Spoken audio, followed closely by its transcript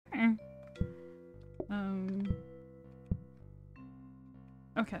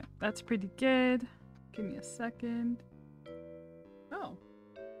Okay, that's pretty good. Give me a second. Oh.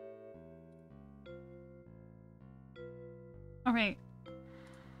 Alright.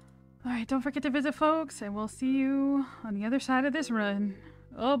 Alright, don't forget to visit, folks, and we'll see you on the other side of this run.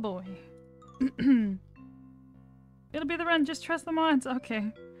 Oh boy. It'll be the run, just trust the mods.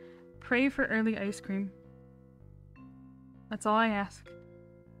 Okay. Pray for early ice cream. That's all I ask.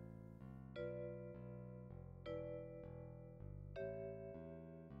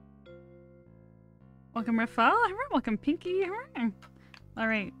 Welcome, Rafael. Welcome, Pinky.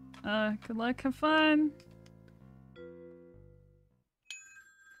 Alright. Good luck, have fun.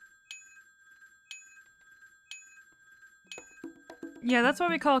 Yeah, that's why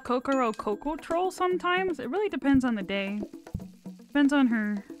we call Kokoro Coco Troll sometimes. It really depends on the day. Depends on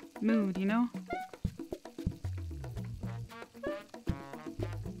her mood, you know?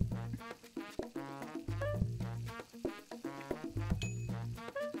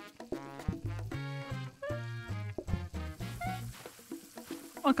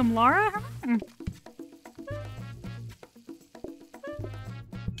 Welcome, Laura.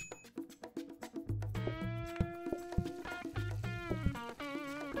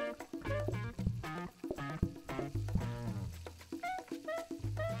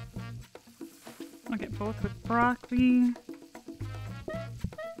 I'll get both with broccoli.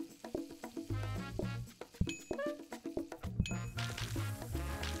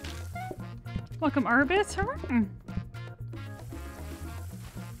 Welcome, Arbus.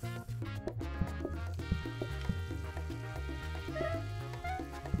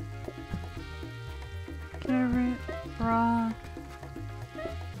 Carrot, brock.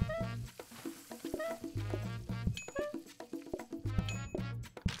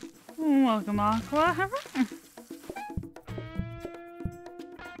 Welcome, Aqua.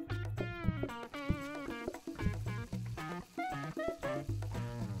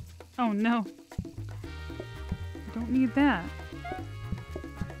 Oh no. Don't need that.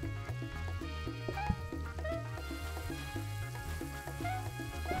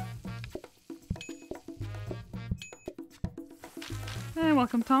 Hey,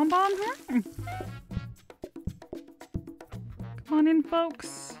 welcome, Tom Bomb. Come on in,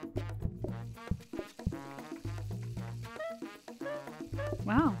 folks.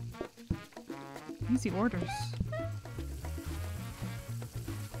 Wow. Easy orders.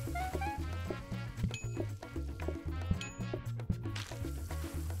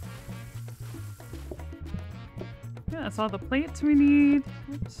 Yeah, that's all the plates we need.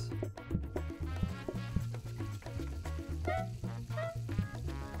 Oops.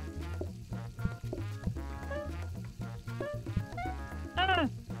 Ah!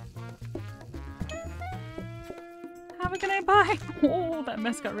 Have a good night, bye! Oh, that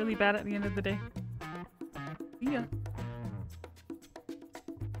mess got really bad at the end of the day. See ya.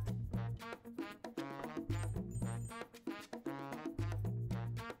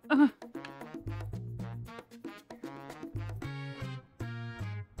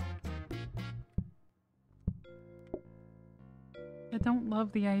 I don't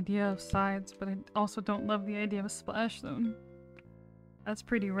love the idea of sides, but I also don't love the idea of a splash zone. That's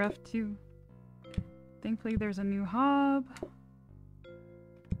pretty rough too. Thankfully there's a new hob.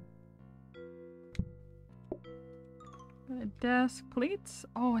 Got a desk, plates.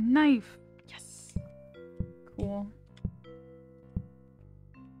 Oh, a knife. Yes. Cool.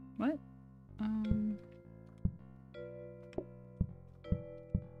 What?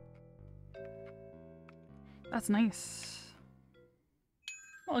 That's nice.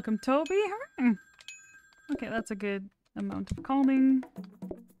 Welcome, Toby. Okay, that's a good amount of calming.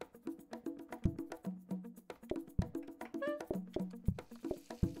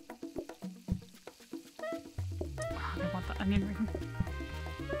 I want the onion ring.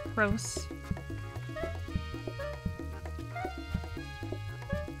 Gross.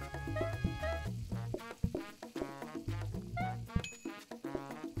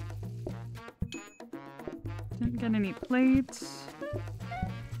 Didn't get any plates.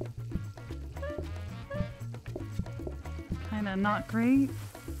 Kinda not great.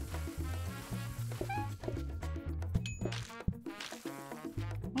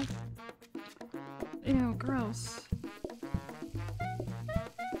 Oh. Ew, gross.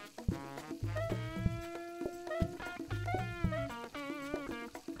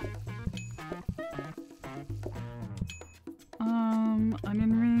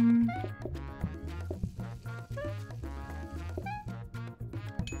 Onion ring.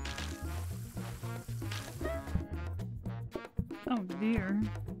 Oh dear.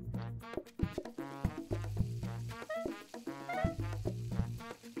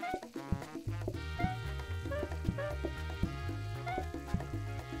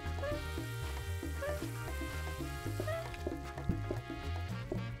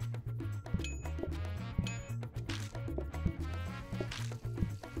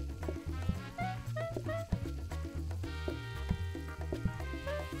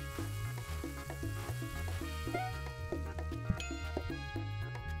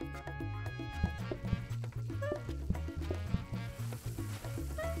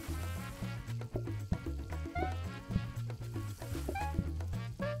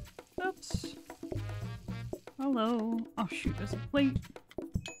 Hello. Oh shoot, there's a plate.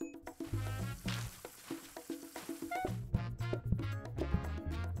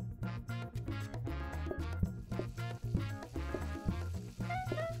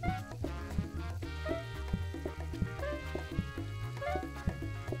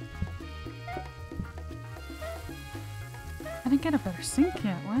 I didn't get a better sink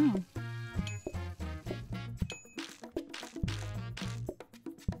yet, wow.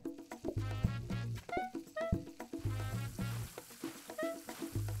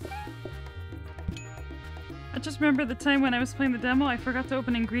 I just remember the time when I was playing the demo, I forgot to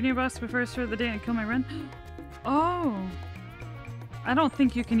open ingredient box before I started the day and kill my run. Oh! I don't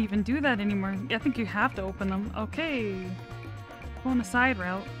think you can even do that anymore. I think you have to open them. Okay. Going the side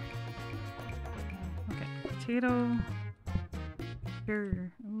route. Okay, potato.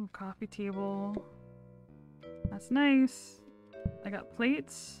 Here. Ooh, coffee table. That's nice. I got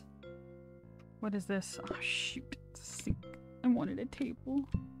plates. What is this? Oh shoot, it's a sink. I wanted a table.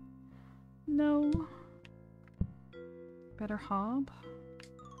 No. Better hob.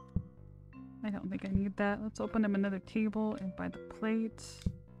 I don't think I need that. Let's open up another table and buy the plates.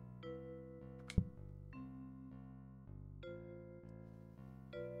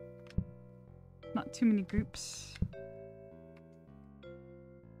 Not too many groups.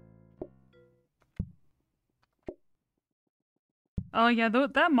 Oh yeah,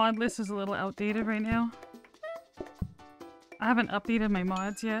 that mod list is a little outdated right now. I haven't updated my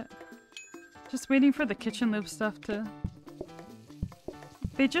mods yet. Just waiting for the kitchen lib stuff to...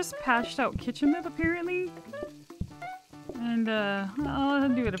 They just patched out kitchen lib apparently. And I'll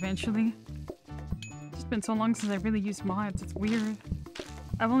do it eventually. It's just been so long since I really used mods, it's weird.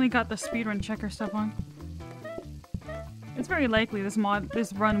 I've only got the speedrun checker stuff on. It's very likely this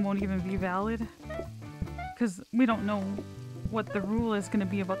run won't even be valid. Because we don't know what the rule is gonna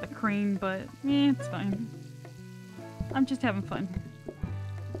be about the crane, but it's fine. I'm just having fun.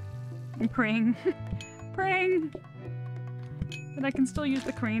 I'm praying. Praying! That I can still use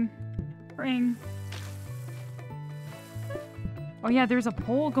the crane. Praying. Oh yeah, there's a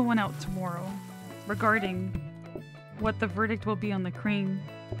poll going out tomorrow regarding what the verdict will be on the crane.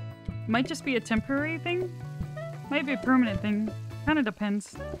 Might just be a temporary thing. Might be a permanent thing. Kinda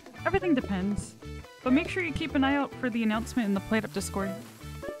depends. Everything depends. But make sure you keep an eye out for the announcement in the PlateUp Discord.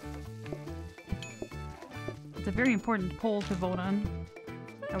 It's a very important poll to vote on,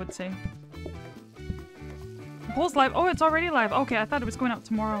 I would say. The poll's live. Oh, it's already live. Okay, I thought it was going out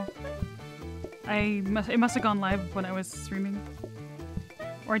tomorrow. It must have gone live when I was streaming.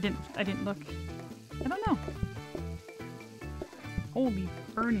 Or I didn't look. I don't know. Holy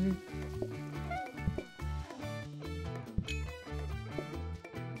burning.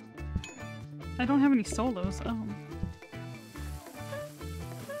 I don't have any solos. Oh.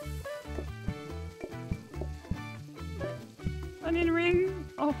 Onion ring.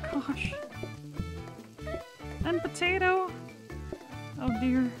 Oh gosh. And potato. Oh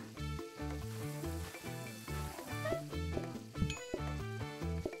dear.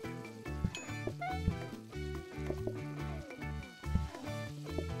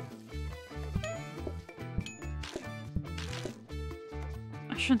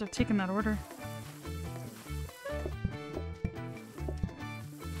 I shouldn't have taken that order.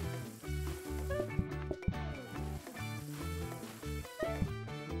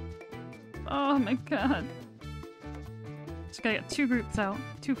 Oh my god. Just gotta get 2 groups out.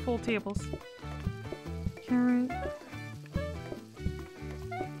 2 full tables. Carrot.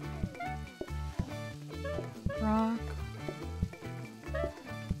 Rock.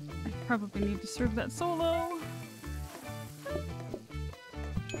 I probably need to serve that solo.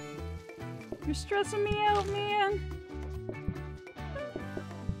 You're stressing me out, man.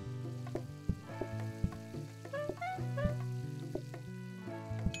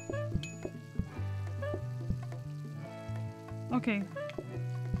 Okay.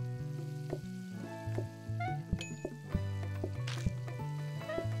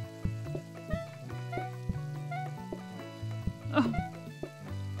 Oh.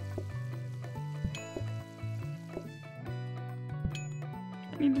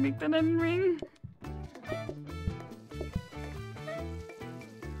 I need to make that onion ring.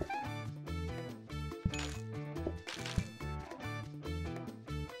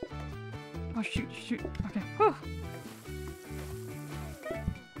 Oh shoot, shoot. Okay. Whew.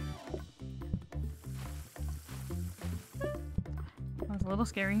 That was a little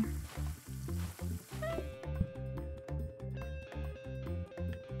scary.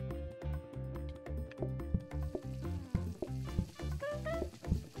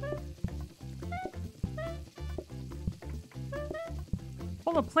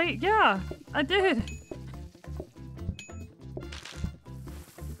 Pull a plate, yeah, I did.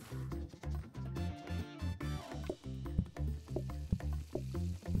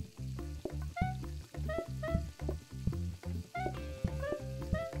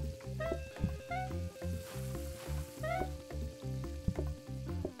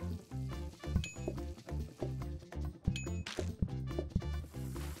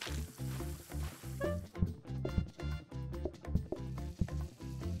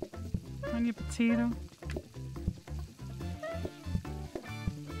 lasagna potato.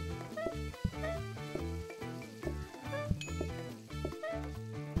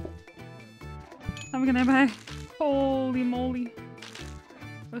 Have a good night, bye. Holy moly.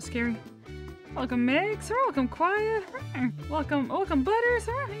 That was scary. Welcome, Megs. Welcome, Quiet. Welcome, Butters.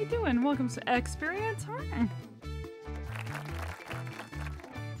 How you doing? Welcome to Experience.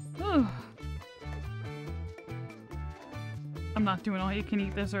 Ooh. I'm not doing all you can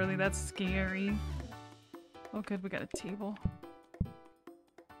eat this early. That's scary. Oh, good. We got a table.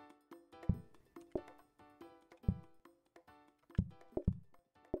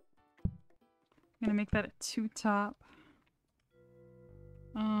 I'm gonna make that a 2-top.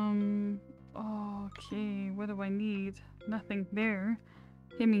 Okay, what do I need? Nothing there.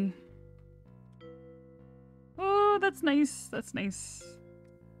 Gimme. Oh, that's nice. That's nice.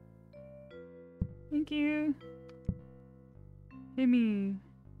 Thank you. Gimme.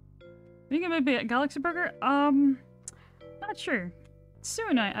 Are you gonna be a Galaxy Burger? Not sure.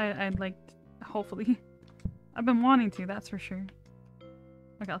 Soon I'd like, hopefully. I've been wanting to, that's for sure.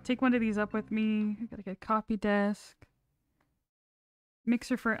 Okay, I'll take one of these up with me. I gotta get a copy desk.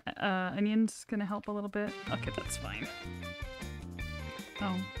 Mixer for onions gonna help a little bit. Okay, that's fine.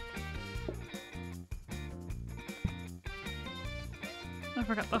 Oh. I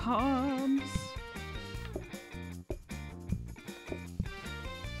forgot the hobs.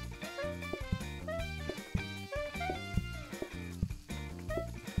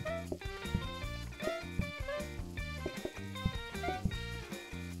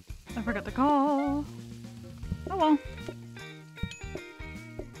 I forgot the call. Oh well.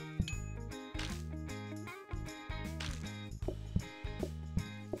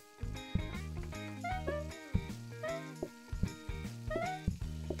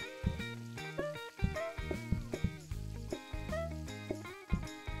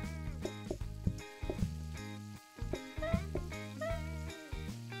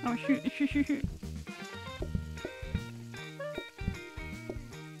 Oh shoot.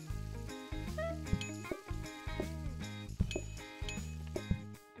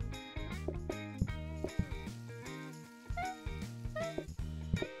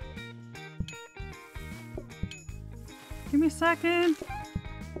 Give me a second.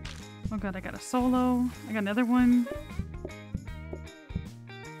 Oh god, I got a solo. I got another one.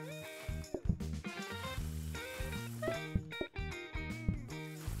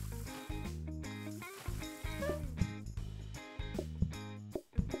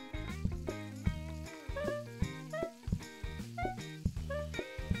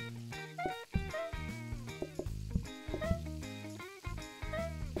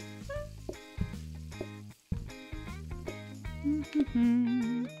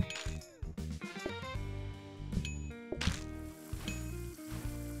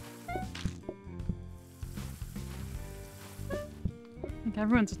 I think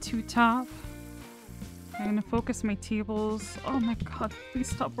everyone's a 2-top. I'm gonna focus my tables. Oh my god, please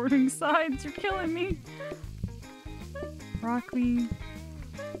stop ordering sides. You're killing me. Broccoli,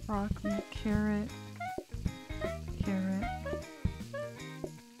 carrot.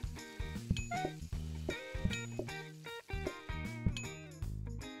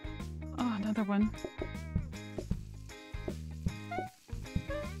 Oh, another one.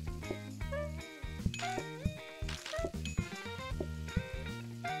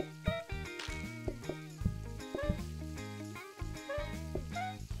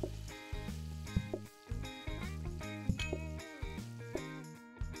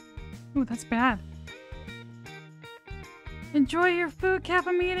 Ooh, that's bad. Enjoy your food,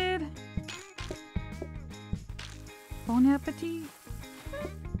 caffeinated. Bon appetit.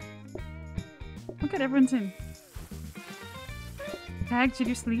 Look at everyone's in. Hags, did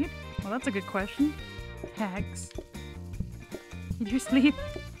you sleep? Well, that's a good question. Hags. Did you sleep?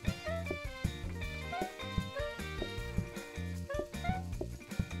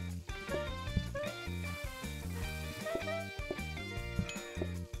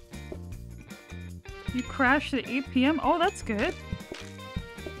 You crashed at 8 p.m.? Oh, that's good.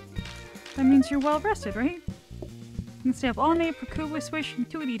 That means you're well rested, right? You can stay up all night for Kuwa Swish and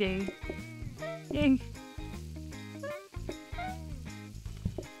Tootie Day. Yay.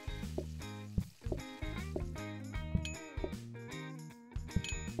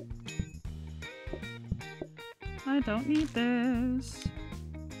 I don't need this.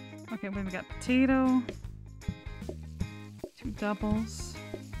 Okay, wait, we got potato. 2 doubles.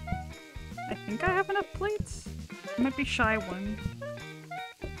 I think I have enough plates. I might be shy one.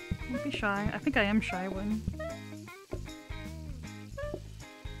 Might be shy. I think I am shy one.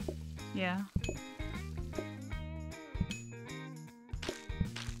 Yeah.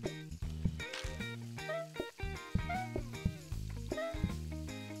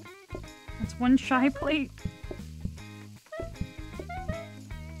 one shy plate.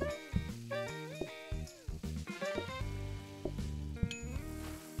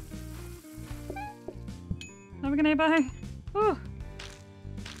 Have a good night, bye. Whew.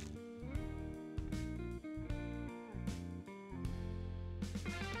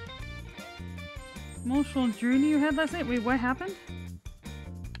 Emotional journey you had last night? Wait, what happened?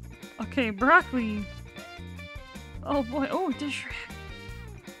 Okay, broccoli. Oh boy, oh, dish rack.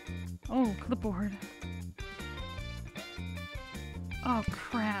 Oh, clipboard. Oh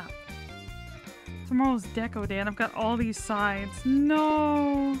crap. Tomorrow's deco day and I've got all these sides.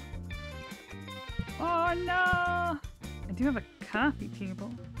 No! Oh no! I do have a coffee table.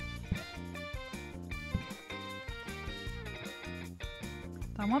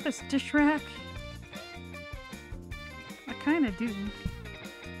 Do I want this dish rack? I kinda do.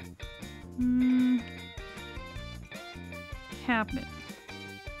 Cabinet.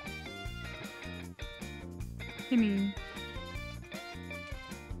 I mean...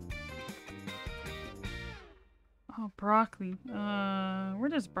 Oh, broccoli. Where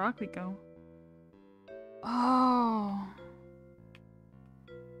does broccoli go? Oh.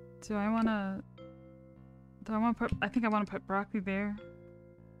 Do I want to put... I think I want to put broccoli there.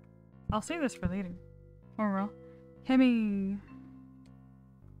 I'll save this for later. Or well. Hemi.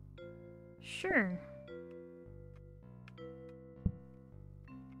 Sure.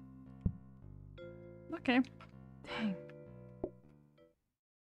 Okay. Dang.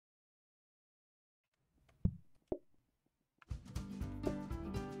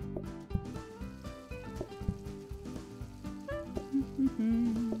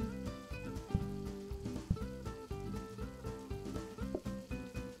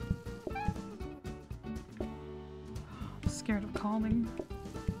 Scared of calling.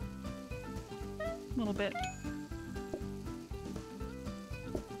 A little bit.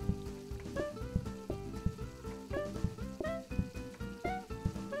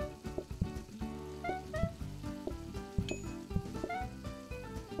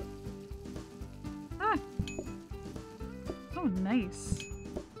 Ah! Oh, nice.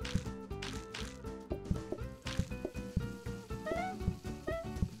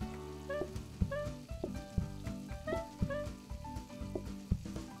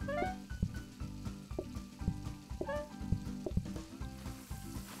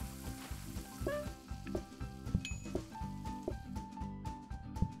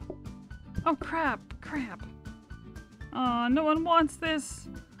 Oh crap, crap. Oh, no one wants this.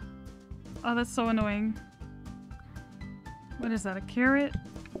 Oh, that's so annoying. What is that, a carrot?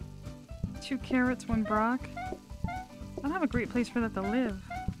 2 carrots, 1 brock. I don't have a great place for that to live.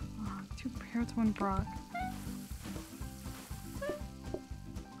 Oh, 2 carrots, 1 brock.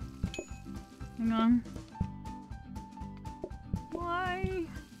 Hang on. Why?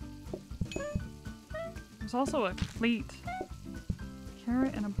 There's also a plate.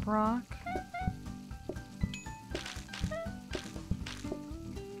 Carrot and a brock.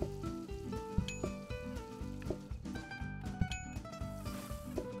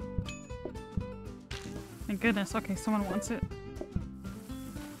 Thank goodness. Okay, someone wants it.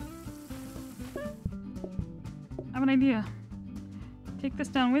 I have an idea. Take this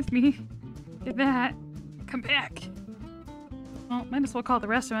down with me. Get that. Come back. Well, might as well call the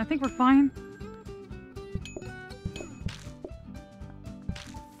restaurant. I think we're fine.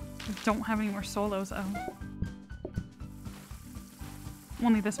 I don't have any more solos. Oh.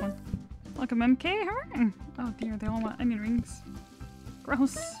 Only this one. Welcome, MK. Oh dear, they all want onion rings.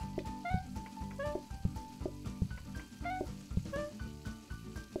 Gross.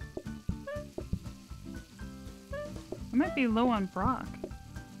 I might be low on brock.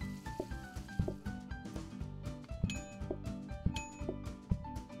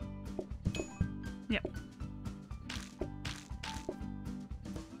 Yep.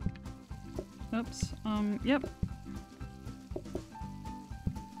 Oops. Yep.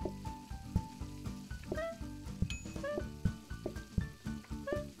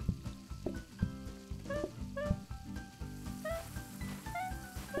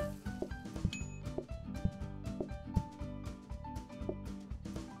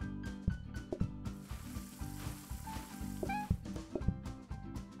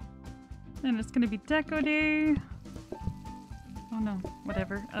 And it's gonna be deco day. Oh no,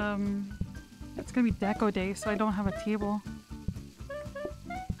 whatever. It's gonna be deco day, so I don't have a table.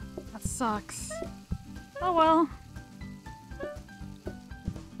 That sucks. Oh well.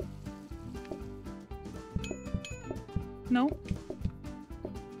 Nope.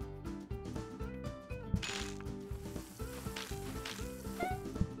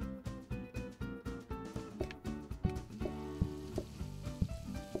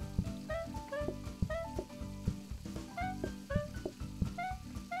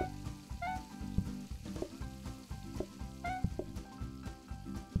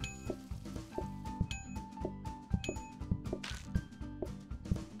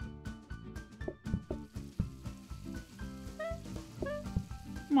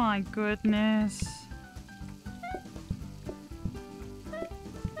 My goodness.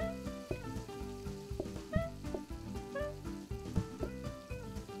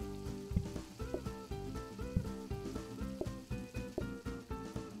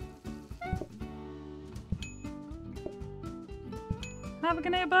 Have a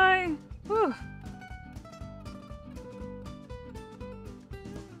good night, bye! Whew.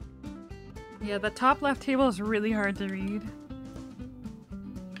 Yeah, the top left table is really hard to read.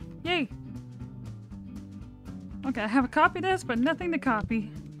 Yay! Okay, I have a copy desk, but nothing to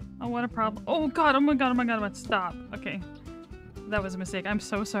copy. Oh, what a problem. Oh god, oh my god, oh my god, oh my god, stop. Okay. That was a mistake. I'm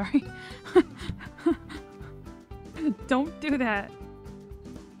so sorry. Don't do that.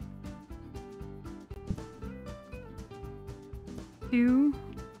 Two.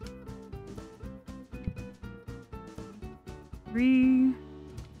 3.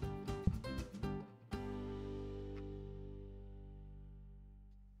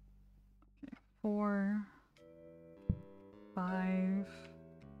 4. 5.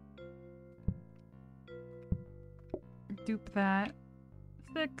 Dupe that.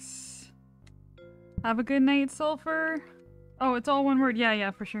 6. Have a good night, Sulfur. Oh, it's all one word.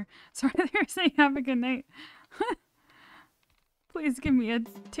 Yeah, for sure. Sorry, they were saying have a good night. Please give me a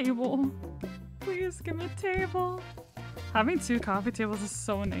table. Please give me a table. Having 2 coffee tables is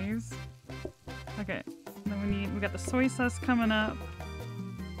so nice. Okay, then we got the soy sauce coming up.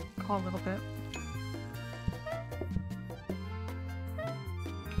 Call a little bit.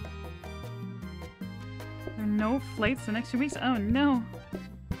 There are no flights the next 2 weeks? Oh no.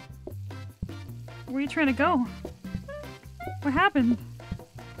 Where are you trying to go? What happened?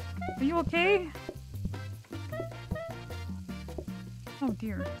 Are you okay? Oh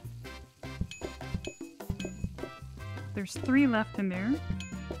dear. There's 3 left in there.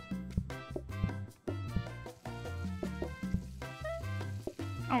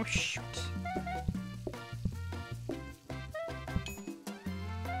 Oh shoot.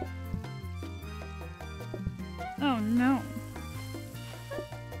 Oh no.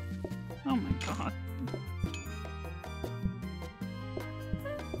 Oh my god.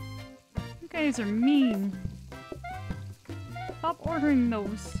 You guys are mean. Stop ordering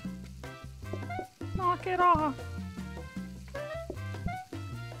those. Knock it off.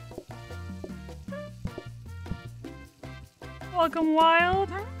 Welcome, Wild.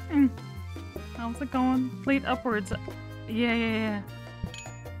 How's it going? Plate upwards. Yeah.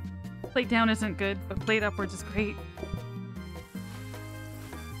 Plate down isn't good, but plate upwards is great.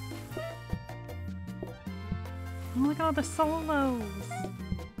 Oh, look at all the solos.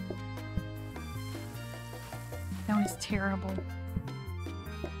 Down is terrible.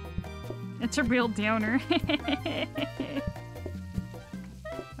 It's a real downer.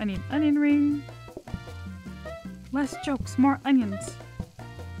 I need onion ring. Less jokes, more onions.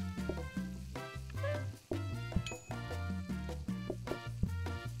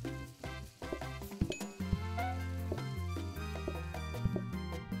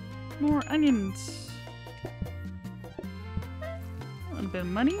 More onions. A little bit of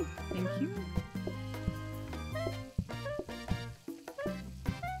money. Thank you.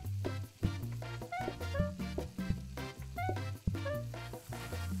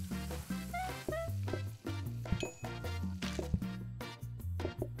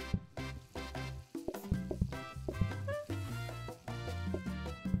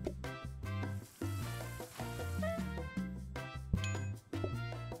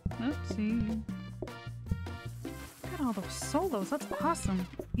 Oopsie. Look at all those solos. That's awesome.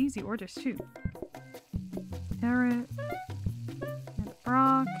 Easy orders too. Carrot. And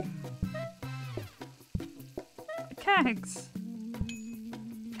frog. Kegs.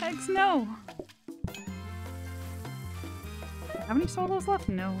 Kegs, no. Do I have any solos left?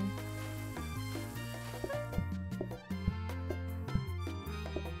 No.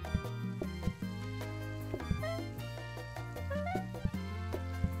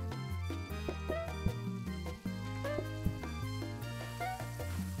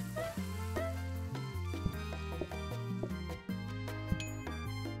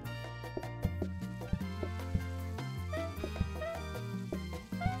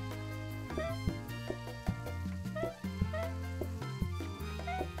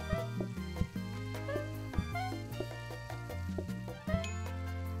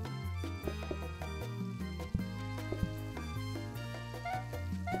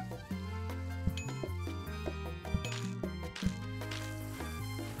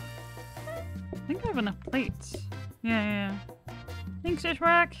 I think I have enough plates. Yeah. Thanks,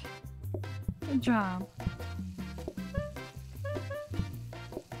 Ishrak. Good job.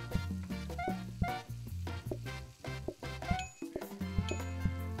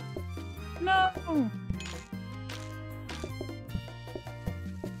 No!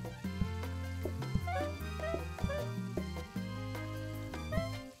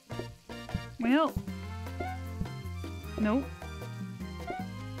 Well. Nope.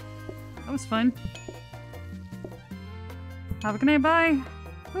 That was fun. Have a good night, bye!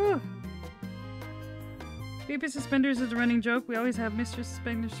 Whew. Baby Suspenders is a running joke. We always have Mr.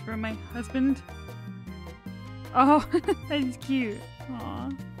 Suspenders for my husband. Oh, that's cute. Aw.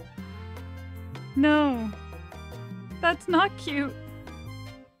 No. That's not cute.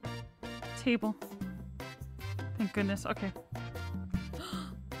 Table. Thank goodness. Okay.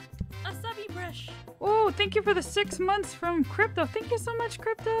 A subby brush. Oh, thank you for the 6 months from Crypto. Thank you so much,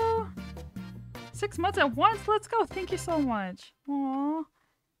 Crypto. 6 months at once. Let's go. Thank you so much. Aw.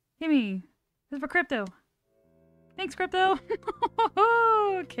 Gimme. This is for Crypto. Thanks, Crypto.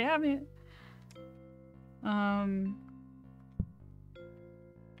 Cabinet. I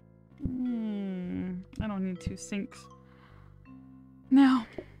don't need 2 sinks. Now,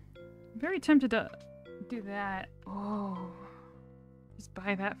 I'm very tempted to do that. Oh, just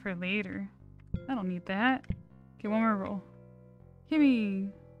buy that for later. I don't need that. Okay, one more roll.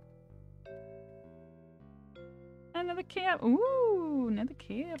 Gimme. Another cab. Ooh, another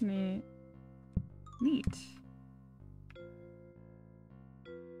cabinet. Neat.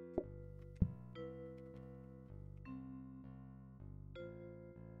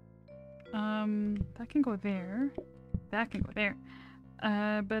 That can go there. That can go there.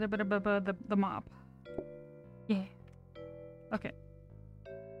 But the mop. Yeah. Okay.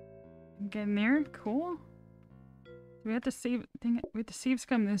 I'm getting there. Cool. We have to save. Dang it. We have to save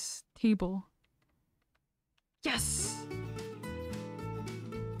scum this table. Yes.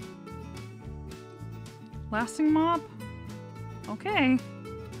 Lasting mop. Okay.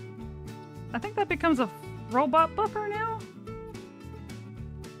 I think that becomes a robot buffer now.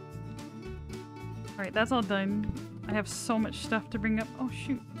 Alright, that's all done. I have so much stuff to bring up. Oh,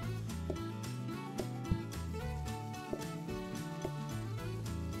 shoot.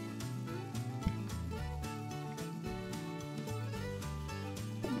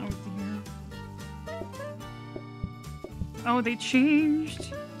 Oh, dear. Oh, they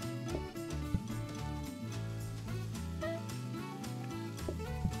changed.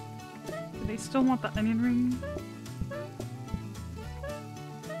 Do they still want the onion ring?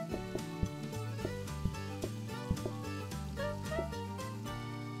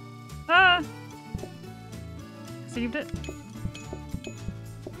 Saved it.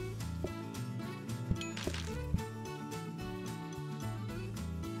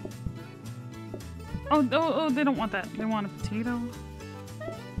 Oh, they don't want that. They want a potato.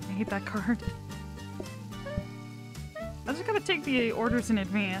 I hate that card. I just gotta take the orders in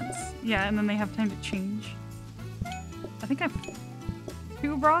advance. Yeah, and then they have time to change. I think I have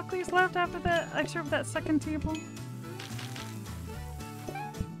 2 broccolis left after that. I served that second table.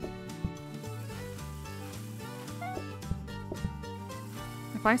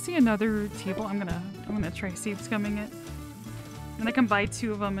 If I see another table, I'm gonna try save scumming it. And I can buy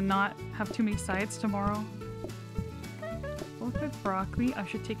 2 of them and not have too many sides tomorrow. Both with broccoli. I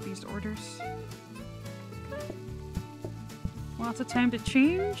should take these orders. Lots of time to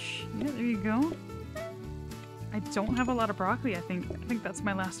change. Yeah, there you go. I don't have a lot of broccoli, I think. I think that's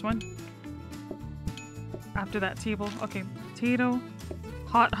my last one. After that table. Okay, potato.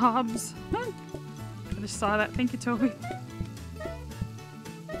 Hot hobs. I just saw that. Thank you, Toby.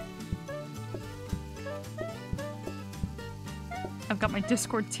 I've got my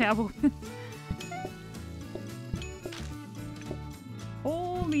Discord tab open.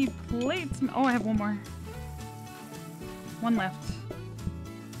 Holy plates! Oh, I have one more. One left.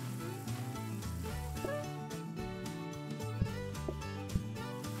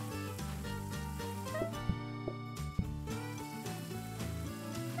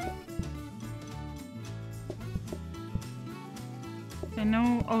 I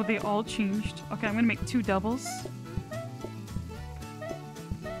know. Oh, they all changed. Okay, I'm gonna make 2 doubles.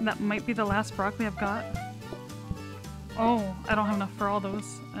 That might be the last broccoli I've got. Oh, I don't have enough for all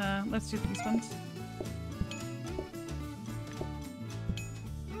those. Let's do these ones.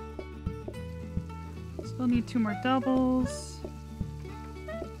 Still need 2 more doubles.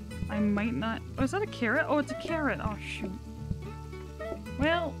 I might not... Oh, is that a carrot? Oh, it's a carrot. Oh, shoot.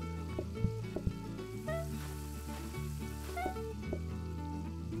 Well...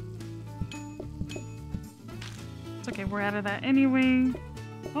 It's okay, we're out of that anyway.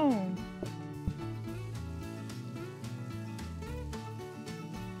 Oh.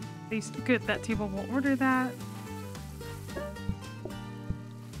 Good, that table will order that.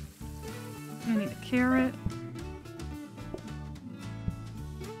 I need a carrot.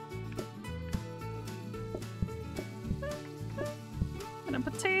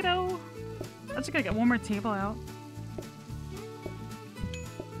 a potato. I just gotta get one more table out.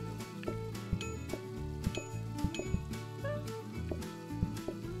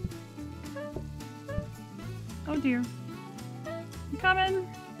 Oh dear. I'm coming.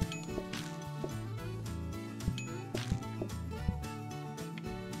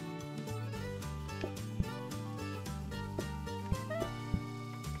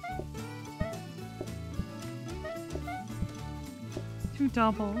 Two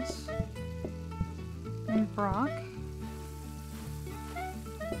doubles. And Brock.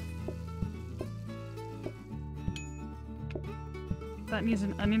 That needs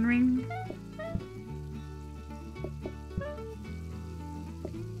an onion ring.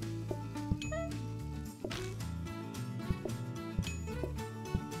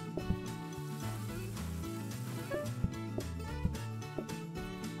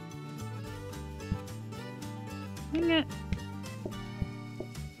 Dang it.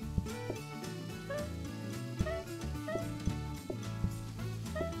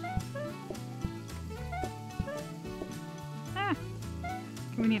 Ah.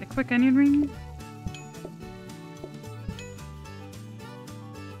 We need a quick onion ring.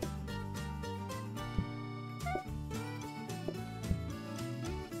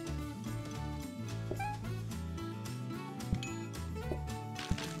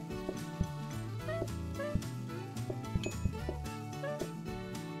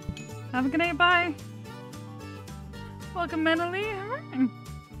 Have a good night, bye. Welcome, Mentally.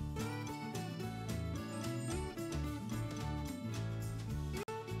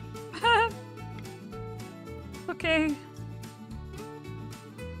 Okay.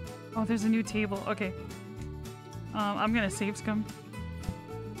 Oh, there's a new table. Okay. I'm gonna save scum.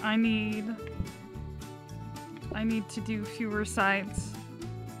 I need to do fewer sides.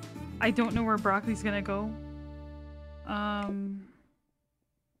 I don't know where broccoli's gonna go.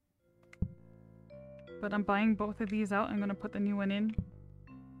 But I'm buying both of these out. I'm gonna put the new one in. Is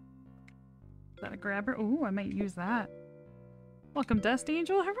that a grabber? Ooh, I might use that. Welcome, Dust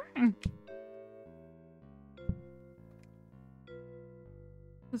Angel.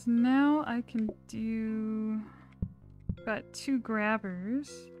 Because now I can do... Got two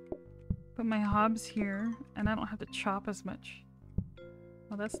grabbers. Put my hobs here, and I don't have to chop as much.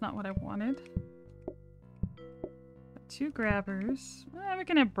 Well, that's not what I wanted. Got two grabbers. We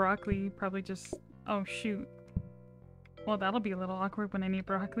can have broccoli, probably just... Oh, shoot. Well, that'll be a little awkward when I need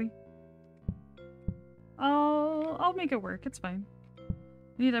broccoli. I'll make it work. It's fine. I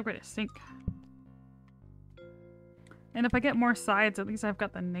need to upgrade a sink. And if I get more sides, at least I've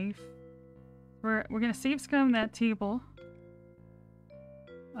got the knife. We're gonna save scum that table.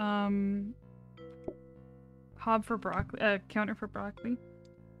 Hob for broccoli. Counter for broccoli.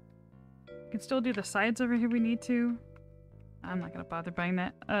 We can still do the sides over here if we need to. I'm not gonna bother buying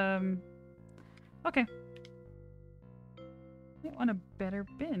that. Okay. I want a better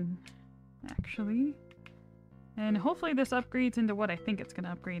bin, actually. And hopefully this upgrades into what I think it's going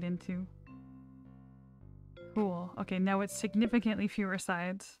to upgrade into. Cool. Okay, now it's significantly fewer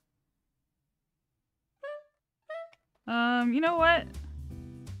sides. You know what?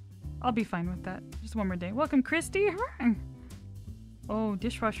 I'll be fine with that. Just one more day. Welcome, Christy! Oh,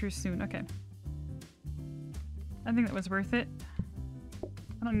 dishwashers soon. Okay. I think that was worth it.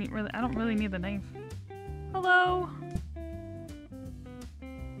 I don't really need the knife. Hello.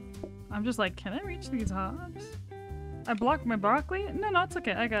 I'm just like, can I reach these hobs? I blocked my broccoli? No, it's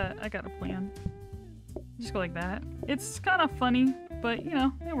okay. I got a plan. Just go like that. It's kind of funny, but you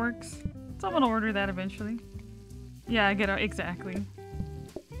know, it works. Someone will order that eventually. Yeah, I get it. Exactly.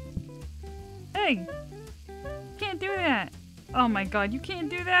 Hey! Can't do that! Oh my god, you can't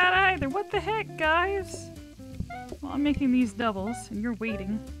do that either! What the heck, guys? Well, I'm making these doubles, and you're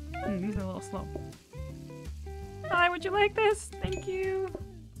waiting. These are a little slow. Hi, would you like this? Thank you.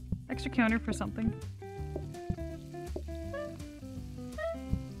 Extra counter for something.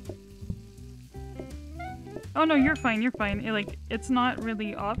 Oh no, you're fine, you're fine. It's not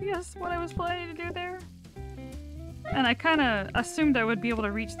really obvious what I was planning to do there. And I kinda assumed I would be able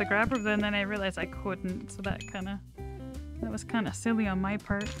to reach the grabber, but then I realized I couldn't, so that was kinda silly on my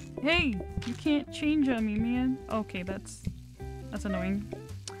part. Hey! You can't change on me, man. Okay, that's annoying.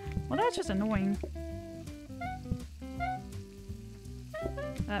 Well, that's just annoying.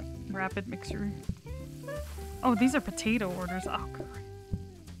 That rapid mixer. Oh, these are potato orders. Oh, God.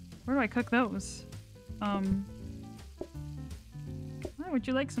 Where do I cook those? Hi, would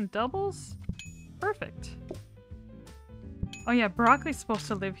you like some doubles? Perfect. Oh yeah, broccoli's supposed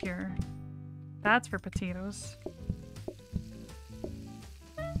to live here. That's for potatoes.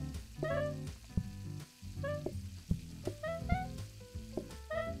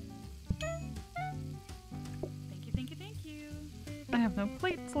 have no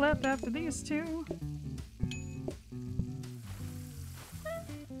plates left after these two.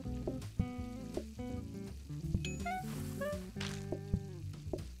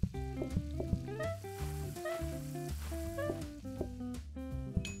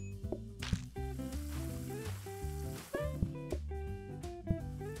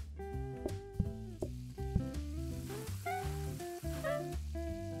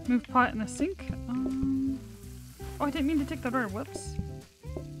 Move pot in the sink. Oh, I didn't mean to take that order. Whoops.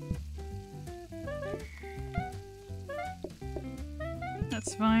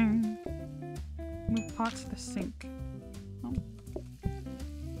 That's fine. Move pot to the sink. Oh.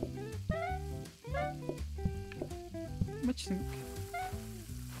 Which sink?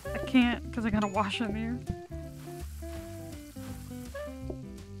 I can't because I gotta wash in there.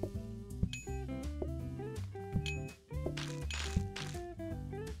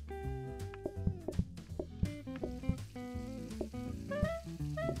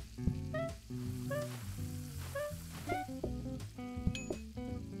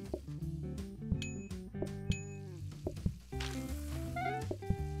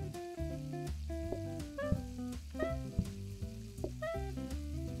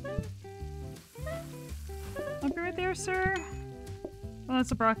 I'll be right there, sir. Oh,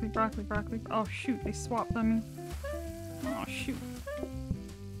 that's a broccoli, broccoli, broccoli. Oh, shoot, they swapped on me. Oh, shoot.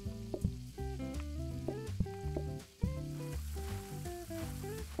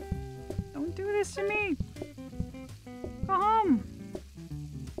 Don't do this to me. Go home.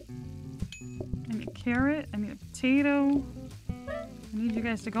 I need a carrot. I need a potato. I need you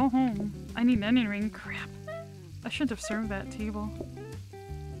guys to go home. I need an onion ring. Crap. I shouldn't have served that table.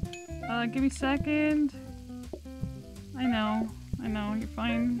 Give me a second. I know, you're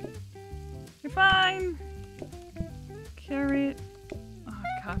fine. You're fine! Carrot. Oh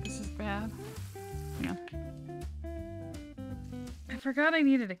god, this is bad. Yeah. I forgot I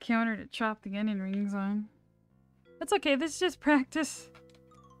needed a counter to chop the onion rings on. That's okay, this is just practice.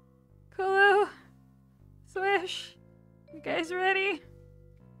 Kulu! Swish! You guys ready?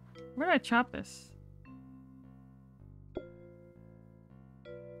 Where do I chop this?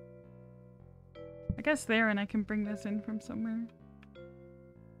 I guess there, and I can bring this in from somewhere.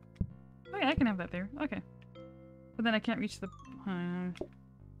 Oh yeah, I can have that there. Okay. But then I can't reach the... how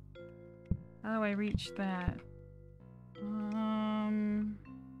do I reach that?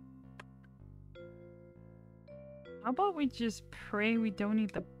 How about we just pray we don't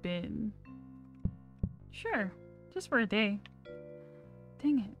need the bin? Sure. Just for a day.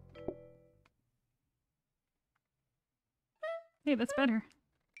 Dang it. Hey, that's better.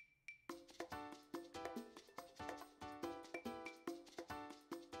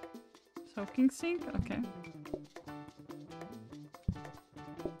 Soaking sink? Okay.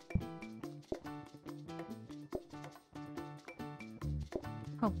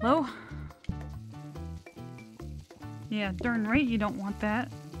 Hello? Yeah, darn right you don't want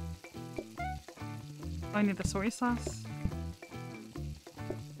that. Oh, I need the soy sauce.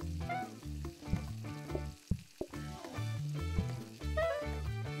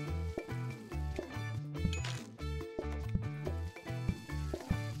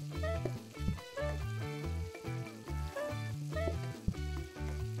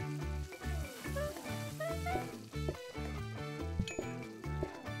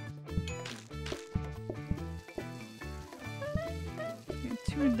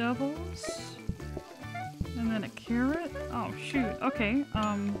 Two doubles. And then a carrot. Oh shoot, okay.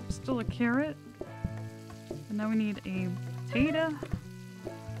 Still a carrot. And now we need a potato.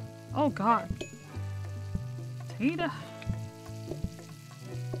 Oh god. Potato.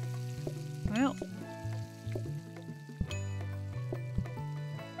 Well.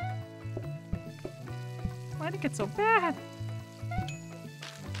 Why'd it get so bad?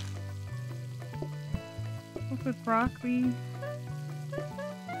 Look with broccoli.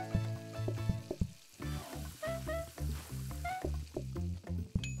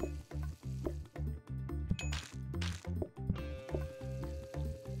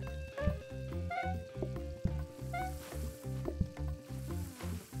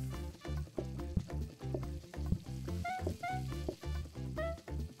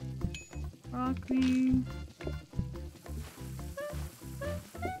 Broccoli.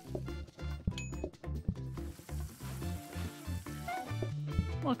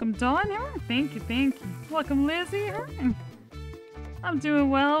 Welcome, Dawn. Thank you, thank you. Welcome, Lizzie. I'm doing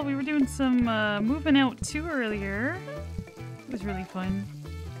well. We were doing some moving out too earlier. It was really fun.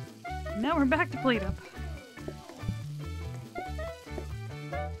 Now we're back to PlateUp.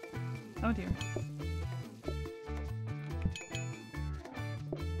 Oh dear.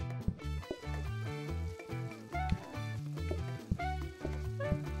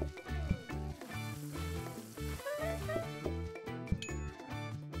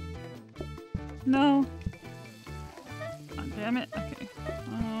 No. Oh, damn it. Okay.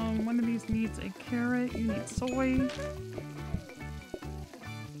 One of these needs a carrot. You need soy.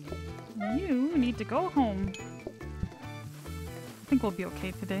 You need to go home. I think we'll be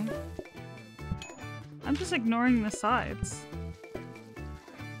okay today. I'm just ignoring the sides.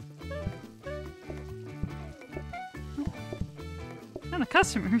 And the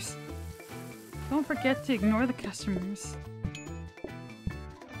customers. Don't forget to ignore the customers.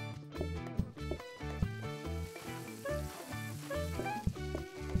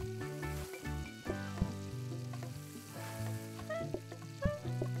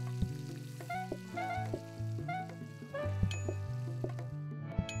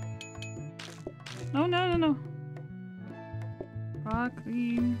 Oh, no.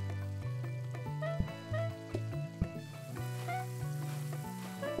 Broccoli.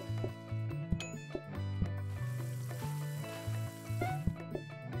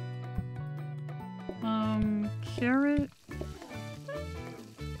 Carrot.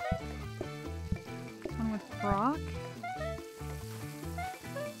 One with brock.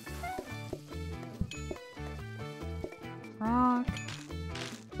 Brock.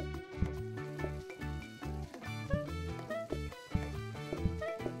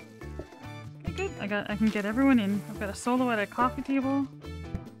 Okay, good. I can get everyone in. I've got a solo at a coffee table.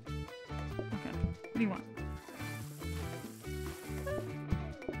 Okay. What do you want?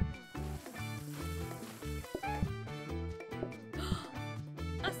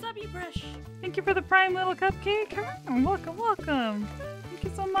 Brush. Thank you for the prime little cupcake. Come on, welcome. Thank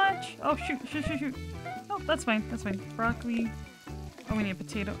you so much. Oh, shoot. Oh, that's fine. Broccoli. Oh, we need a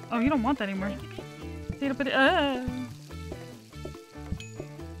potato. Oh, you don't want that anymore. Potato.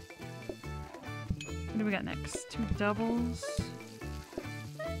 What do we got next? 2 doubles.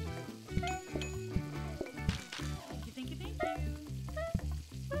 Thank you.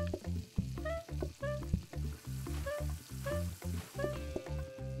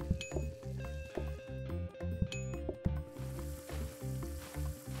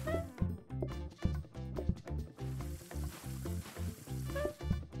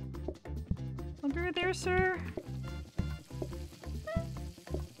 Under there, sir.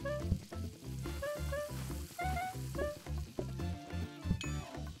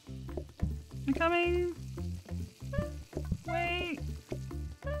 I'm coming. Wait.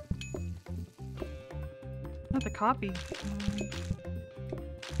 Not the copy.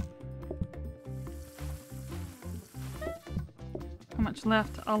 How much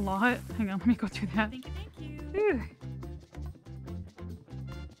left? A lot. Hang on, let me go through that. Thank you. Ew.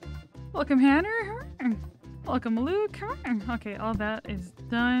 Welcome, Hannah. Welcome, Luke. Okay, all that is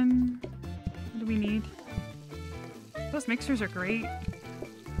done. What do we need? Those mixers are great.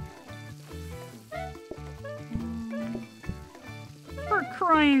 For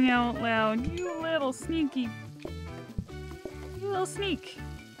crying out loud, you little sneaky. You little sneak.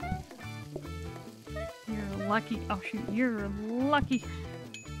 You're lucky. Oh shoot, you're lucky.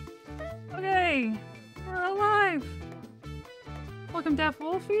 Okay, we're alive. Welcome, Daft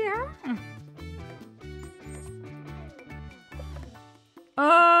Wolfie.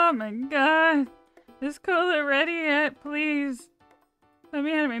 Oh my god. Is Cola ready yet? Please. Let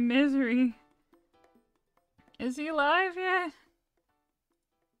me out of my misery. Is he alive yet?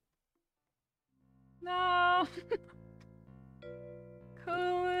 No.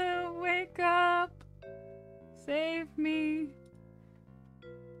 Cola, wake up. Save me.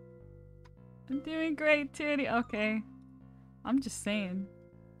 I'm doing great, Titty. Okay. I'm just saying.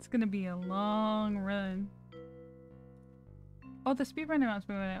 It's gonna be a long run. Oh, the speedrunner mouse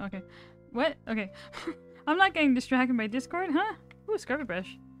moving. Okay. What? Okay. I'm not getting distracted by Discord, huh? Ooh, scrubby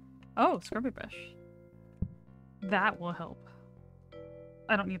brush. Oh, scrubby brush. That will help.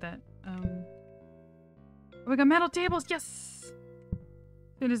 I don't need that. We got metal tables. Yes.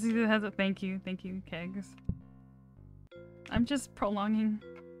 As soon as he has a thank you, kegs. I'm just prolonging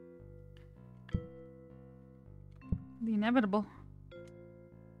the inevitable.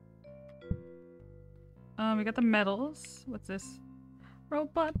 We got the metals. What's this?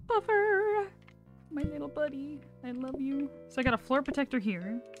 Robot buffer. My little buddy. I love you. So I got a floor protector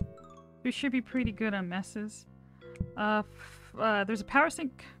here. We should be pretty good on messes. There's a power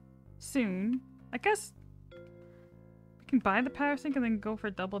sink soon. I guess we can buy the power sink and then go for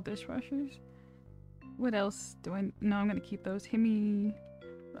double dishwashers. What else do I... No, I'm gonna keep those. Himmy.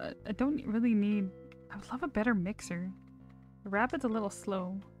 I don't really need... I would love a better mixer. The Rapid's a little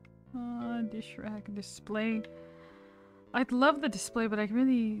slow. Dish rack, display. I'd love the display, but I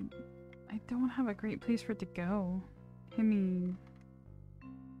don't have a great place for it to go. Himmy.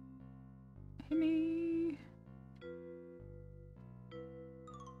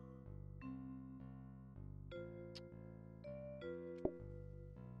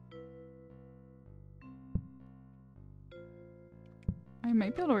 I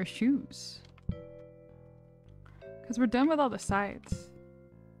might be able to wear shoes. Because we're done with all the sides.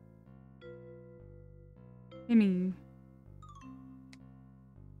 Himmy.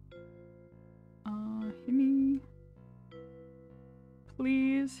 Himmy.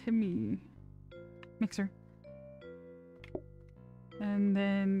 Please, Himmy. Mixer. And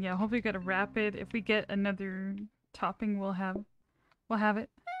then, yeah, hopefully we get a rapid. If we get another topping, we'll have it.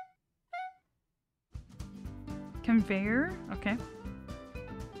 Conveyor? Okay.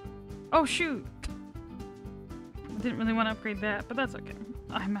 Oh, shoot! I didn't really want to upgrade that, but that's okay.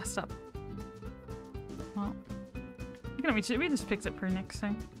 I messed up. Well, we just fix it for next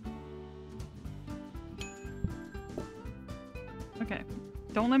time. Okay.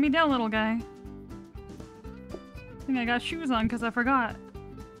 Don't let me down, little guy. I think I got shoes on because I forgot.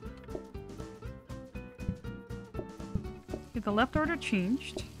 Get the left order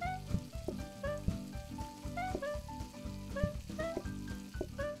changed.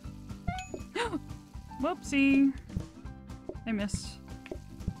 Whoopsie. I missed.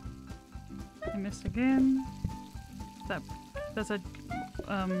 I missed again. That's a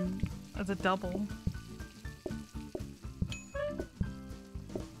double.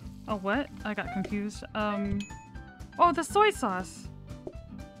 Oh, what? I got confused. Oh, the soy sauce!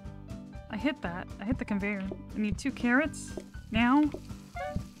 I hit that. I hit the conveyor. I need 2 carrots. Now.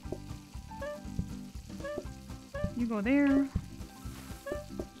 You go there.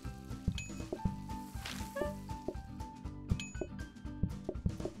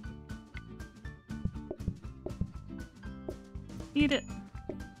 Eat it.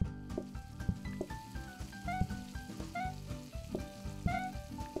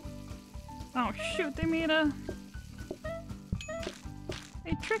 Oh shoot, they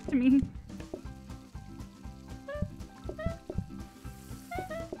tricked me.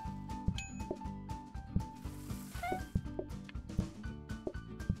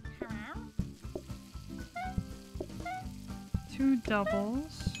 Hello? 2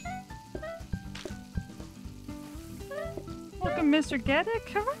 doubles. Welcome, Mr. Get It?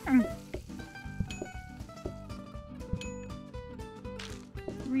 Come on.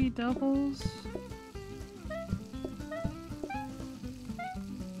 3 doubles.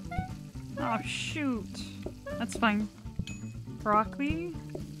 Oh shoot. That's fine. Broccoli?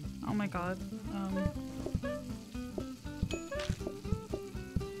 Oh my god.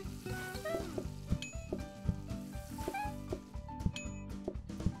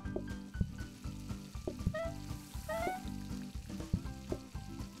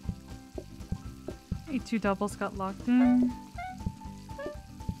 Two doubles got locked in.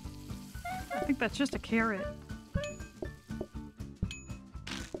 I think that's just a carrot.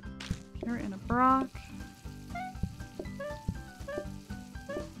 Carrot and a brock.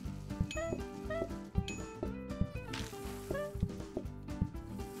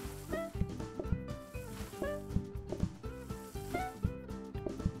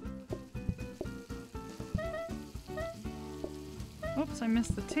 Oops, I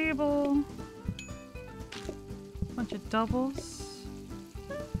missed the table. Bunch of doubles.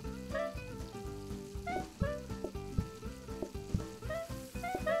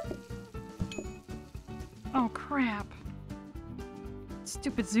 Oh crap.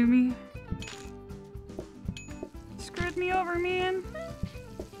 Stupid Zoomy. Screwed me over, man.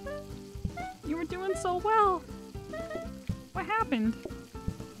 You were doing so well. What happened?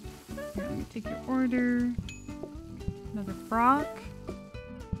 Here, let me take your order. Another brock.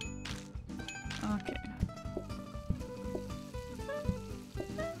 Okay.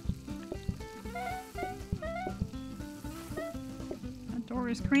 That door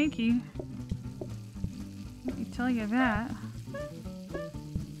is cranky. Let me tell you that.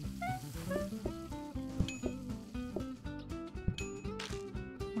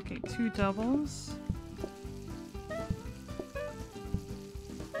 Okay, 2 doubles.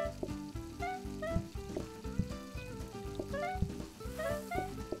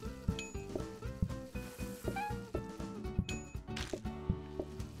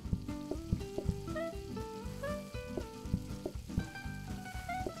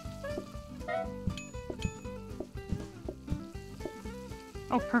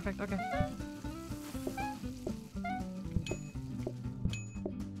 Oh, perfect, okay.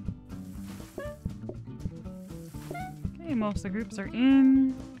 Okay, most of the groups are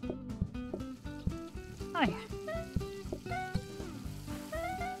in. Hi.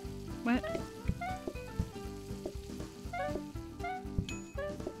 What?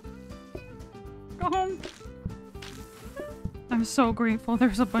 Go home. I'm so grateful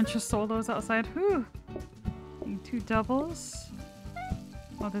there's a bunch of solos outside. Whew. Need 2 doubles.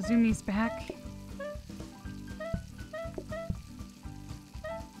 Oh, the Zoomy's back.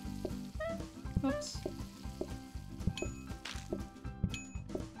 Oops.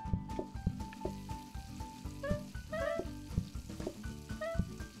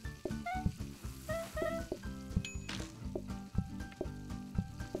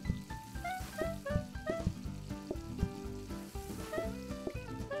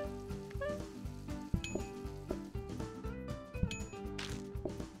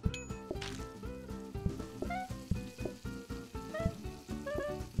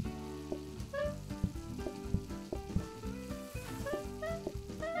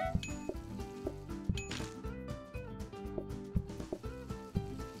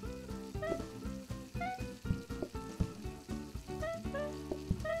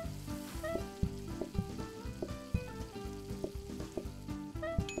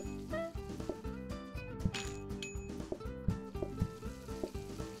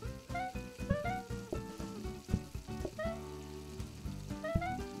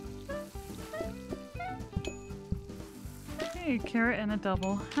 Hey, carrot and a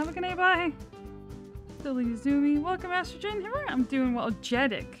double. Have a good night, bye. Silly Zoomy. Welcome, Master Jin. Here I'm doing well.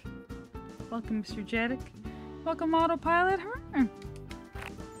 Jetic. Welcome, Mr. Jetic. Welcome, Autopilot. Here.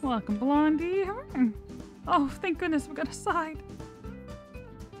 Welcome, Blondie. Here. Oh, thank goodness we got a side.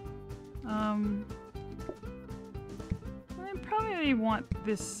 I probably want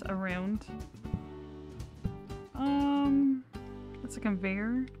this around. It's a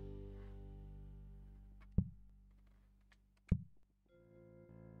conveyor.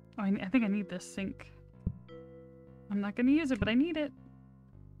 Oh, I think I need this sink. I'm not gonna use it, but I need it.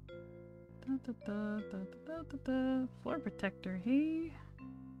 Floor protector, hey.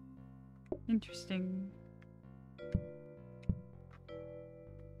 Interesting.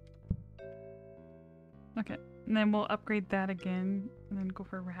 Okay, and then we'll upgrade that again, and then go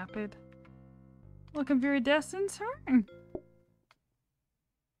for rapid. Welcome, Viridescence.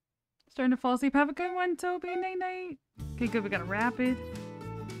 Starting to fall asleep. Have a good one, Toby. Night night. Okay, good. We got a rapid.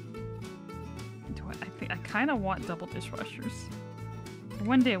 I kind of want double dishwashers. We're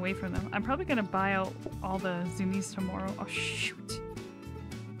one day away from them. I'm probably gonna buy out all the Zoomies tomorrow. Oh shoot!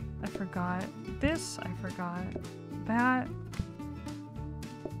 I forgot this. I forgot that.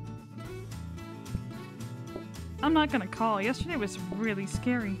 I'm not gonna call. Yesterday was really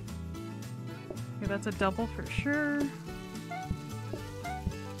scary. Okay, that's a double for sure.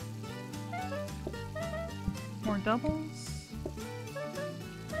 More doubles.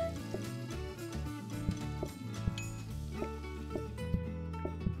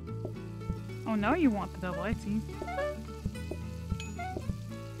 Oh, now you want the double, I see.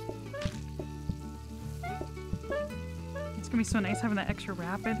 It's gonna be so nice having that extra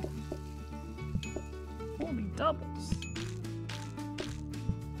rapid. Holy doubles.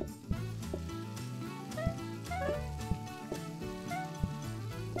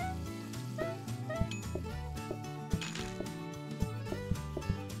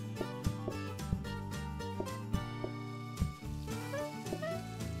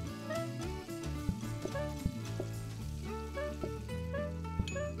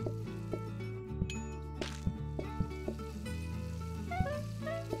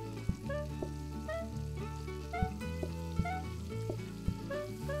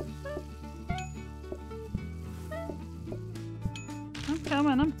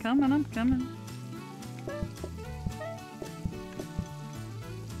 I'm coming.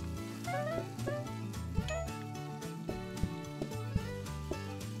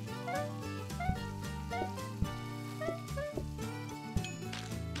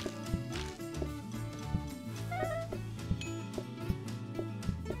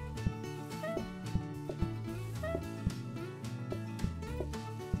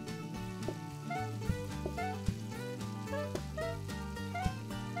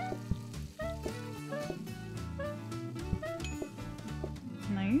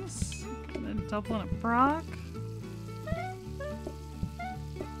 Nice. Gonna double in a Brock.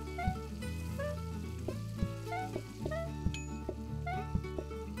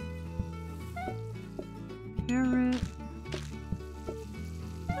 Carrot.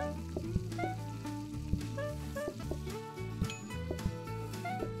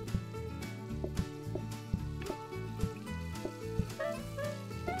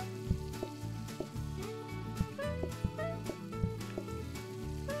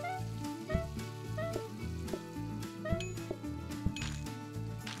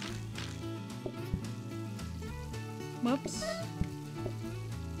 Whoops.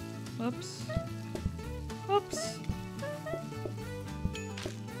 Whoops. Whoops.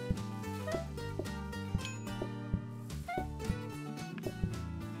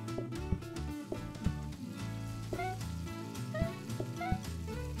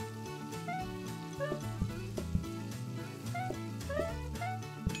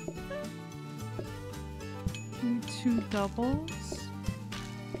 2 doubles.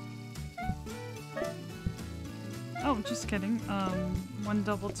 Oh, just kidding. 1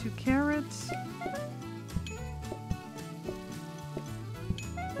 double, 2 carrots.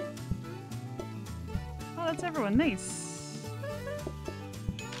 Oh, that's everyone. Nice.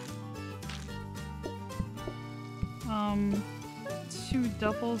 2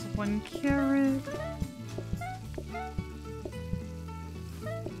 doubles, 1 carrot.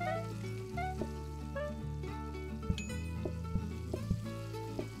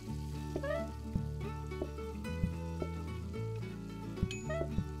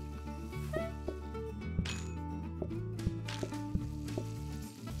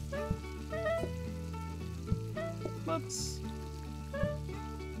 Whoops.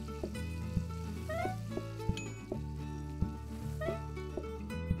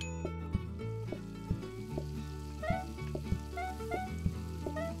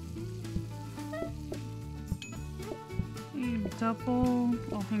 Double.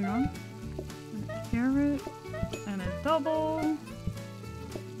 Oh, hang on. A carrot and a double. A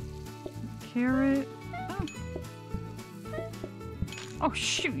carrot. Oh. Oh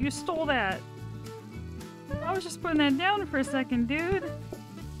shoot! You stole that. I was just putting that down for a second, dude. You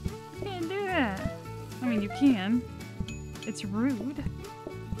can't do that. I mean, you can. It's rude.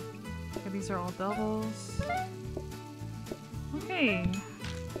 Okay, these are all doubles. Okay.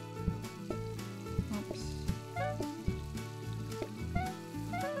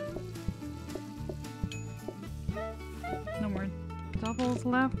 Doubles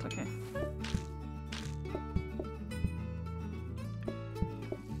left? Okay.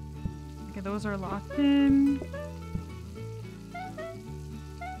 Okay, those are locked in.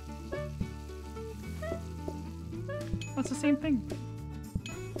 Oh, it's the same thing.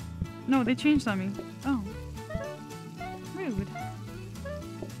 No, they changed on me. Oh. Rude.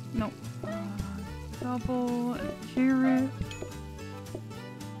 No. Double, a carrot.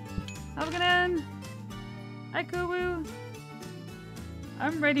 Have a good end. Hi, Kubu.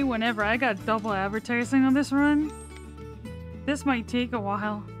 I'm ready whenever. I got double advertising on this run. This might take a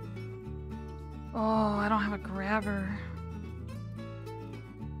while. Oh, I don't have a grabber.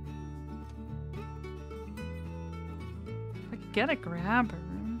 If I could get a grabber.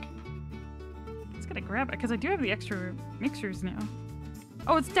 Let's get a grabber, because I do have the extra mixers now.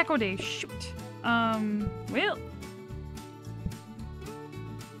 Oh, it's Deco Day. Shoot. Well.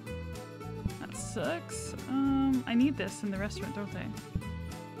 That sucks. I need this in the restaurant, don't I?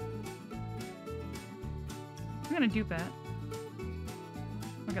 I'm gonna dupe that.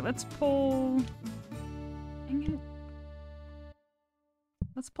 Okay, let's pull... Dang it.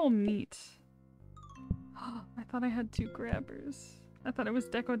 Let's pull meat. I thought I had 2 grabbers. I thought it was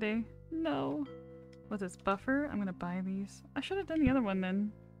Deco Day. No. What's this, buffer? I'm gonna buy these. I should have done the other one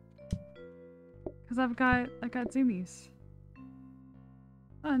then. Because I got zoomies.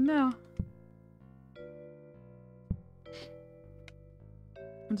 Oh no.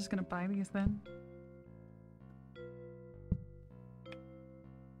 I'm just gonna buy these then.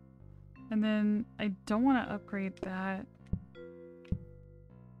 And then I don't want to upgrade that.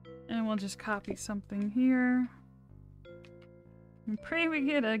 And we'll just copy something here. And pray we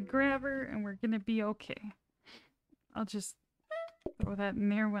get a grabber and we're gonna be okay. I'll just throw that in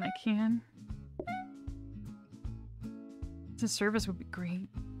there when I can. The service would be great.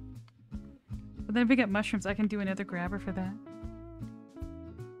 But then if we get mushrooms, I can do another grabber for that.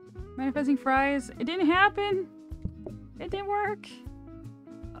 Manifesting fries. It didn't happen! It didn't work!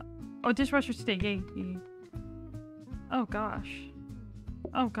 Oh, dishwasher today. Yay, yay. Oh gosh.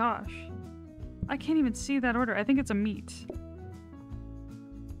 Oh gosh. I can't even see that order. I think it's a meat.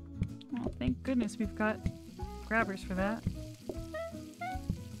 Oh, thank goodness we've got grabbers for that.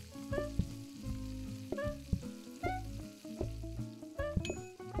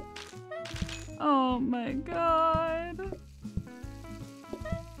 Oh my god.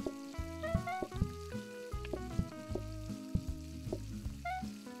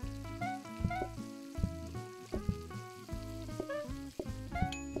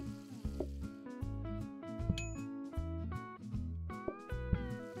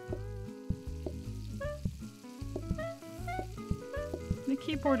 They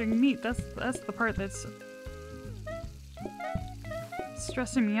keep ordering meat. That's the part that's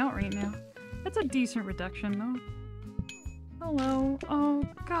stressing me out right now. That's a decent reduction though. Hello. Oh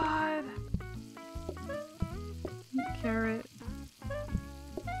god. Carrot.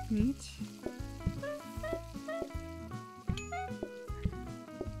 Meat.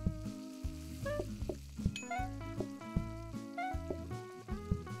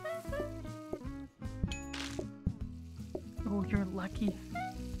 Oh, you're lucky.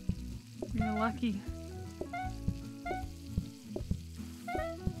 You're lucky.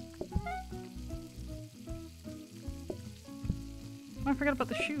 forgot about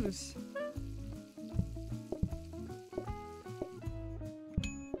the shoes.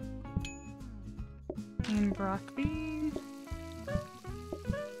 And broccoli.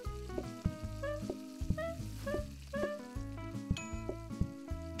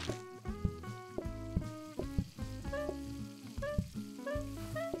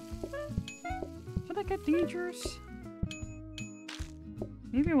 Did I get dangerous?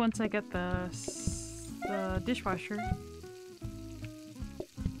 Maybe once I get the dishwasher.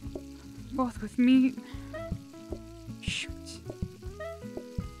 Both with meat. Shoot.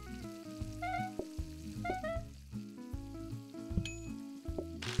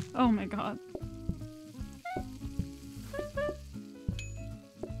 Oh my god.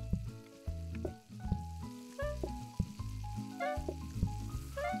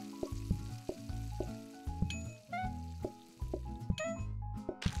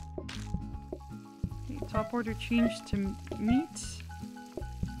 Okay, top order changed to meat.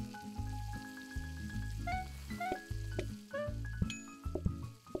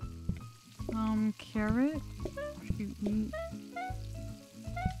 Carrot. Shoot, meat.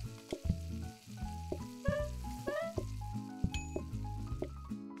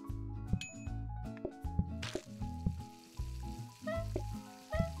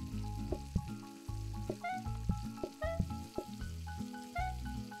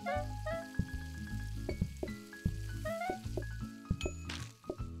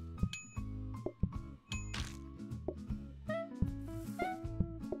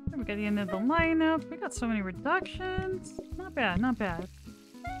 We got the end of the lineup. We got so many reductions. Not bad, not bad.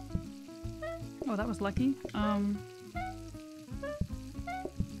 Oh, that was lucky. Oh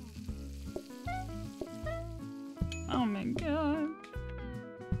my god.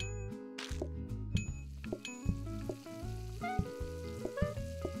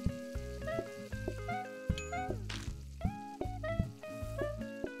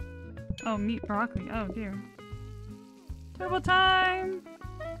 Oh, meat broccoli. Oh dear. Turbo time!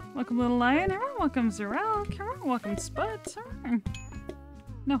 Welcome, Little Lion. Welcome, Zerel. Welcome, Spuds.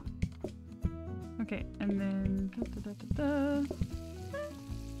 No. Okay, and then... Okay,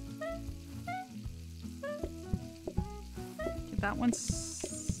 that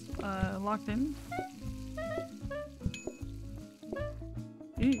one's locked in.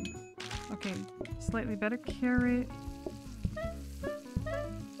 Ew. Okay, slightly better carrot.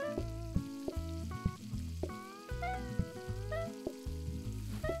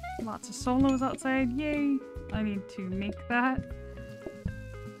 Lots of solos outside, yay! I need to make that.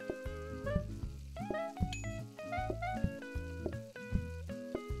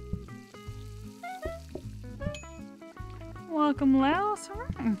 Welcome, Laos.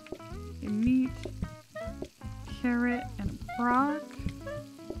 Okay, meat, carrot, and brock.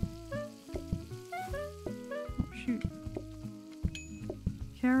 Oh shoot.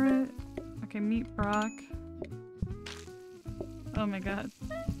 Carrot. Okay, meat, brock. Oh my god.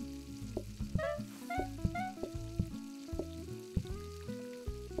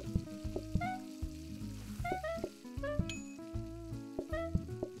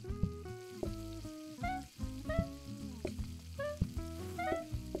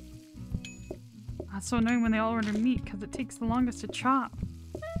 It's so annoying when they all order meat because it takes the longest to chop.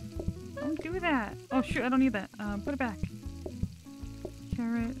 Don't do that. Oh shoot, I don't need that. Put it back.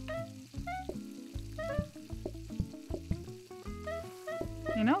 Carrot.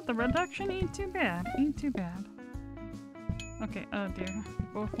 You know, the reduction ain't too bad. Ain't too bad. Okay, oh dear. We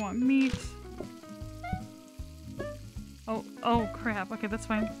both want meat. Oh crap. Okay, that's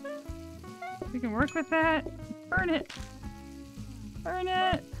fine. We can work with that. Burn it! Burn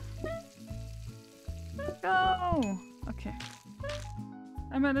it! Go! Okay.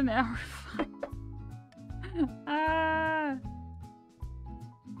 I'm at an hour 5. Ah!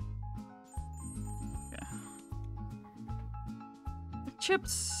 Yeah. The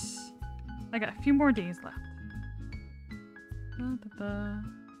chips! I got a few more days left.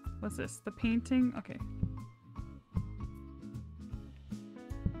 What's this? The painting? Okay.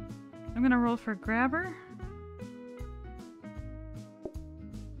 I'm gonna roll for grabber.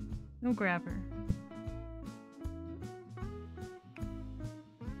 No grabber.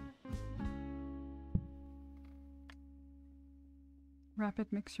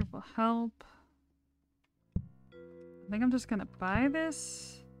 Rapid mixer will help. I think I'm just gonna buy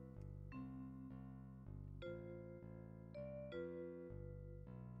this.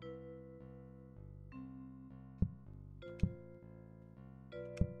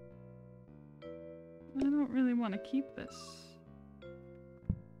 I don't really want to keep this.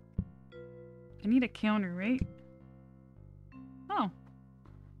 I need a counter, right? Oh.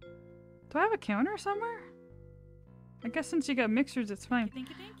 Do I have a counter somewhere? I guess since you got mixers, it's fine. Thank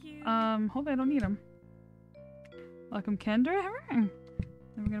you. Hold on, I don't need them. Welcome, Kendra. Then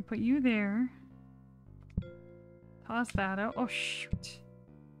we're gonna put you there. Toss that out. Oh, shoot.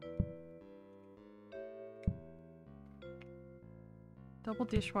 Double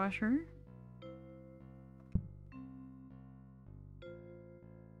dishwasher.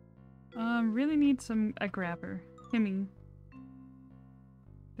 Really need a grabber. Gimme.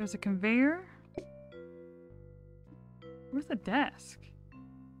 There's a conveyor. Where's the desk?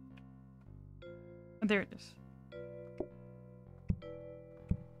 Oh, there it is.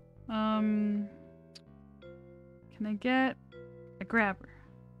 Can I get a grabber?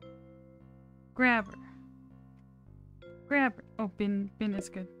 Grabber. Grabber. Oh, bin is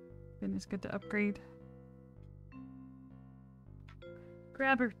good. Bin is good to upgrade.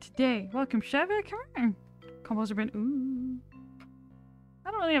 Grabber today. Welcome, Chevy. Come on. Composter bin. Ooh.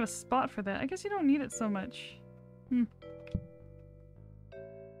 I don't really have a spot for that. I guess you don't need it so much.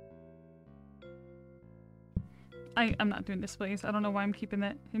 I'm not doing displays. I don't know why I'm keeping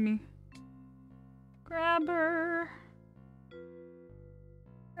that in me. Grabber.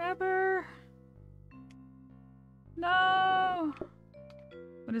 Grabber. No.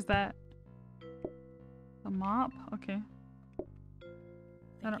 What is that? A mop? Okay.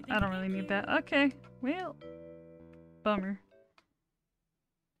 I don't really need that. Okay. Well. Bummer.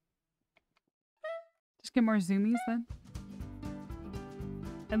 Just get more zoomies then.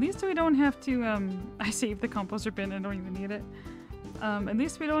 At least we don't have to, I saved the composter bin, I don't even need it. At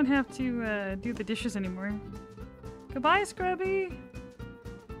least we don't have to, do the dishes anymore. Goodbye, Scrubby!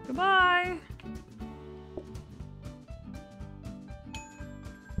 Goodbye!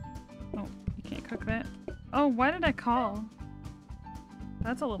 Oh, you can't cook that. Oh, why did I call?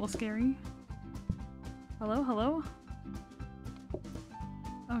 That's a little scary. Hello, hello?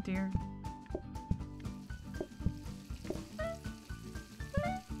 Oh dear.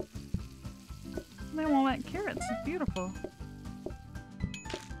 They won't like carrots. It's beautiful.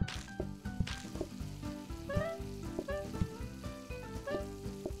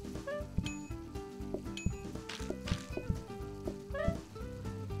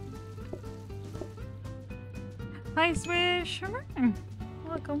 Hi, Swish.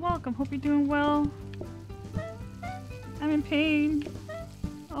 Welcome, welcome. Hope you're doing well. I'm in pain.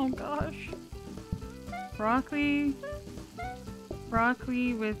 Oh gosh. Broccoli.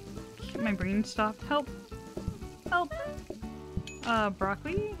 Broccoli with... My brain stopped. Help! Help!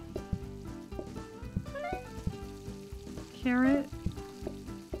 Broccoli? Carrot?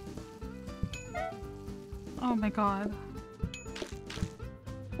 Oh my god.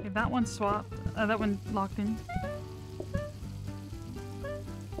 Okay, that one swapped. That one locked in.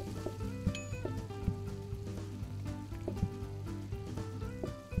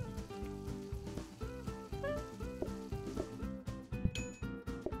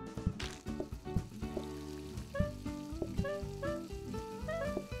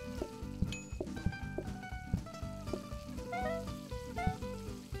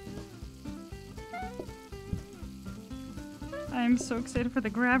 I'm so excited for the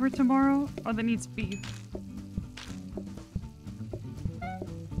grabber tomorrow. Oh, that needs beef.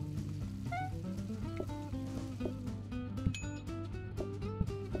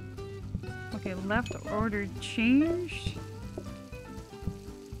 Okay, left order changed.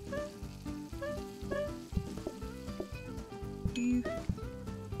 Beef.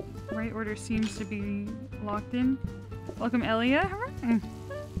 Right order seems to be locked in. Welcome, Elia.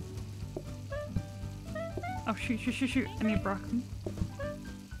 Oh, shoot. I need broccoli.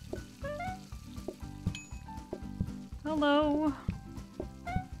 Hello.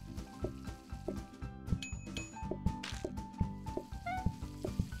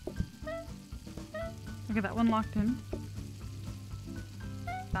 Okay, that one locked in.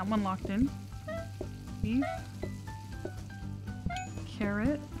 That one locked in. Beef.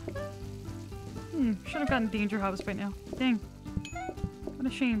 Carrot. Should have gotten danger hubs by now. Dang. What a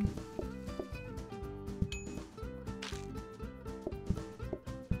shame.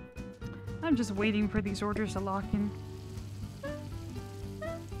 I'm just waiting for these orders to lock in.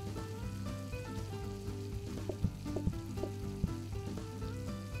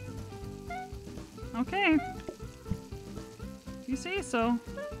 Okay. If you say so.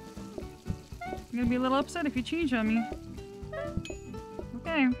 I'm gonna be a little upset if you change on me.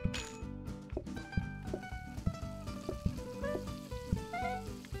 Okay.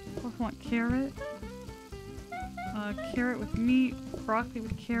 Both want carrot. Carrot with meat. Broccoli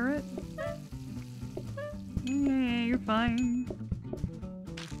with carrot. Yeah, you're fine.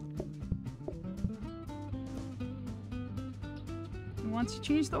 He wants to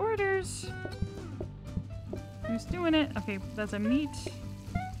change the orders. Who's doing it? Okay, that's a meat.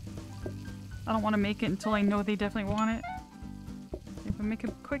 I don't want to make it until I know they definitely want it. If I make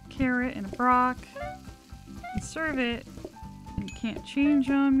a quick carrot and a brock and serve it, and you can't change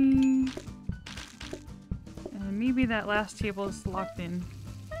on me. And maybe that last table is locked in.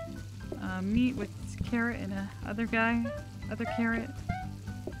 Meat with carrot and a other guy, other carrot.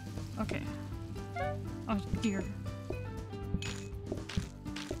 Okay. Oh dear.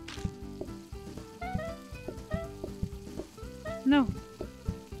 No.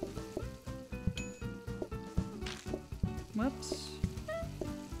 Whoops.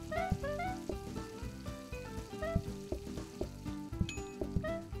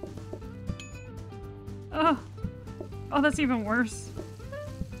 Oh. Oh, that's even worse.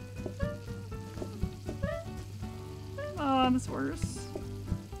 Oh, that's worse.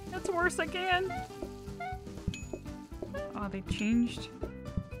 That's worse again. Oh, they changed.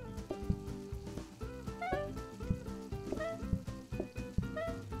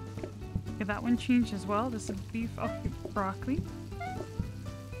 Okay, that one changed as well. This is beef, broccoli.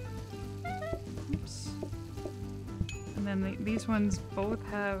 Oops. And then these ones both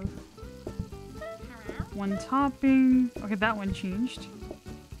have one topping. Okay, that one changed.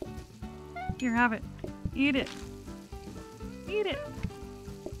 Here, have it. Eat it. Eat it.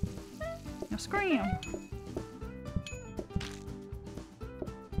 Now scram.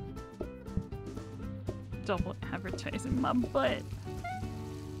 Double advertising my butt.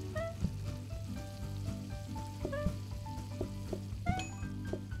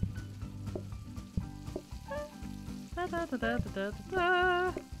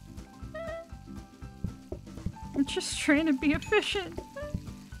 I'm just trying to be efficient.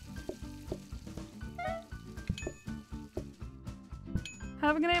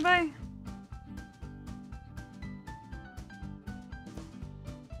 Have a good day, bye.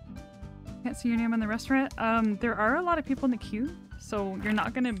 Can't see your name in the restaurant. There are a lot of people in the queue, so you're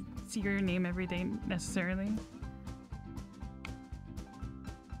not gonna see your name every day necessarily.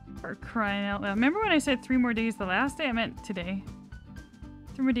 For crying out loud. Remember when I said 3 more days the last day? I meant today.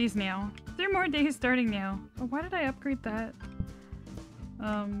 3 more days now. 3 more days starting now. Oh, why did I upgrade that?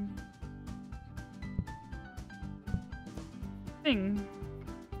 Thing.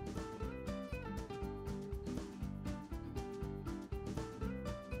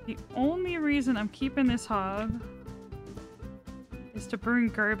 The only reason I'm keeping this hob is to burn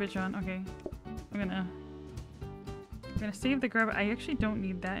garbage on. Okay. I'm gonna save the garbage. I actually don't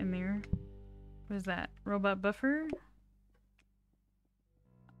need that in there. What is that? Robot buffer?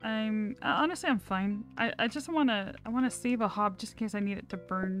 Honestly, I'm fine. I just wanna save a hob just in case I need it to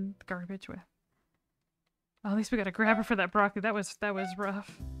burn garbage with. Oh, at least we got a grabber for that broccoli. That was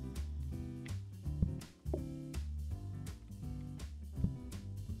rough.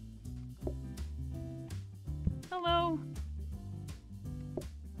 Hello.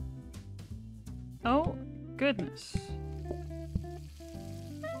 Oh, goodness.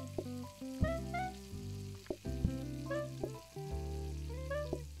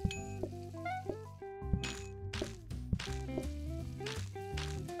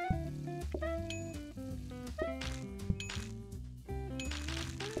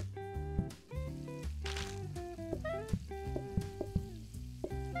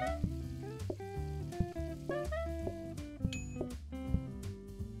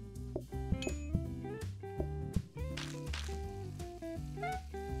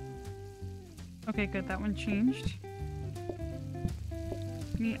 Okay, good. That one changed.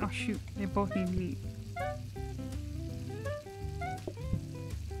 Meat. Oh shoot, they both need meat.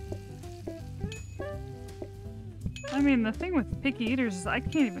 I mean, the thing with picky eaters is I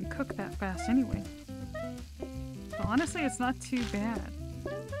can't even cook that fast anyway. So honestly, it's not too bad.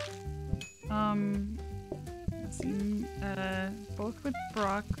 Let's see. Both with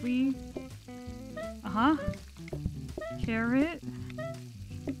broccoli. Uh-huh. Carrot.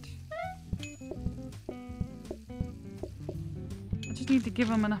 I just need to give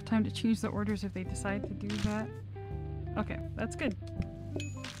them enough time to change the orders if they decide to do that. Okay, that's good.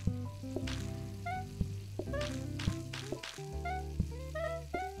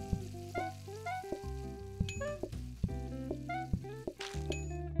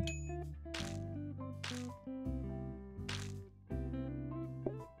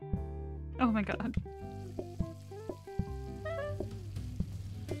 Oh my god.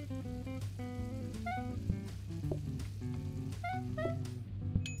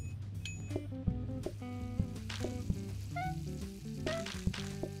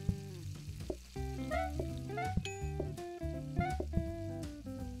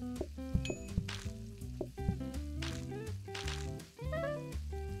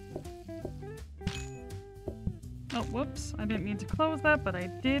 Oh, whoops. I didn't mean to close that, but I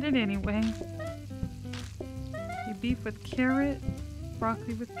did it anyway. Okay, beef with carrot.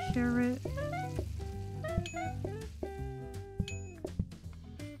 Broccoli with carrot.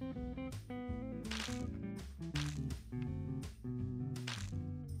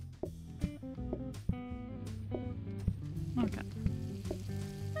 Okay.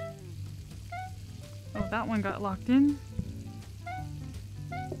 Oh, that one got locked in.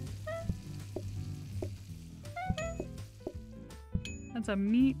 That's a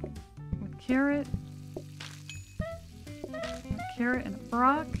meat with carrot. A carrot and a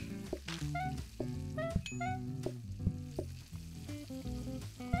brock.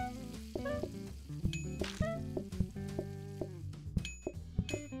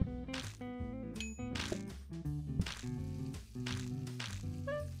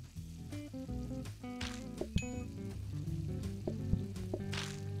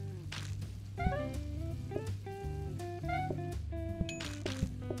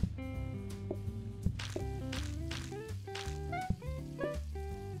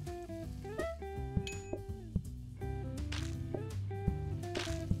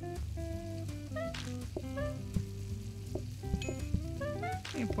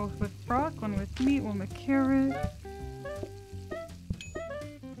 Okay, both with brock, one with meat, one with carrot.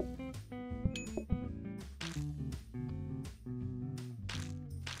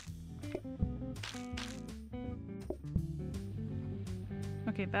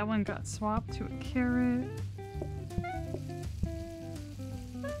 Okay, that one got swapped to a carrot.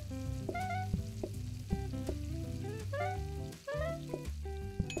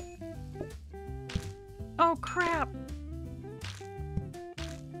 Oh crap!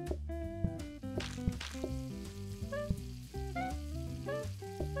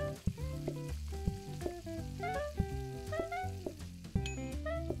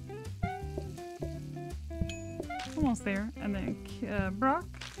 Almost there. And then brock.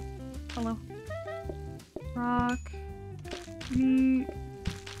 Hello. Brock. Meat.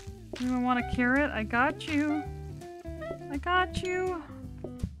 Anyone want a carrot? I got you. I got you.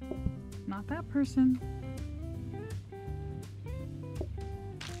 Not that person.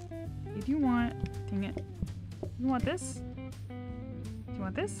 Did you want... Dang it. You want this? Do you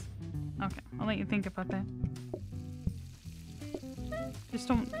want this? Okay, I'll let you think about that. Just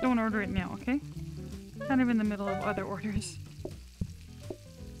don't order it now, okay? Kind of in the middle of other orders.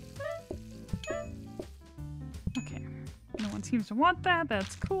 Okay. No one seems to want that.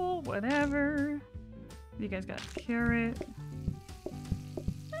 That's cool. Whatever. You guys got a carrot.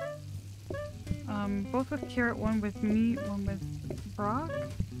 Both with carrot, one with meat, one with brock.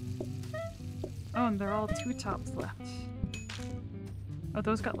 Oh, and they're all two tops left. Oh,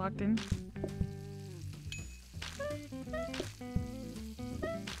 those got locked in.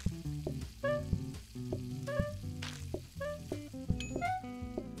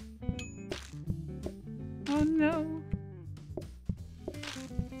 Oh no.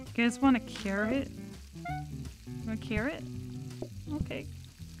 You guys want a carrot? Want a carrot? Okay.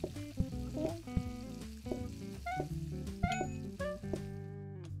 Cool.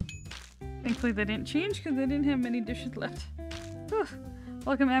 Thankfully they didn't change because they didn't have many dishes left. Whew.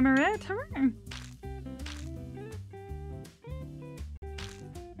 Welcome, Amaret. Hooray.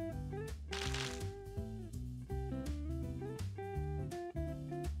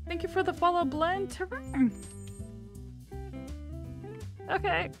 Thank you for the follow, Blend. Hooray.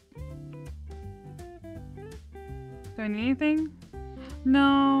 Okay. Do I need anything?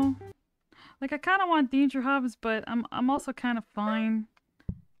 No. Like, I kind of want danger hubs, but I'm also kind of fine.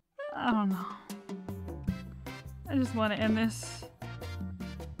 I don't know. I just want to end this.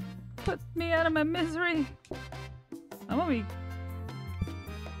 Put me out of my misery. I'm gonna be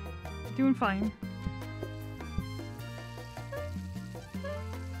doing fine.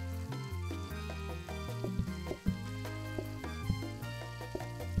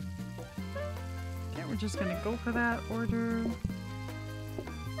 Okay, we're just gonna go for that order.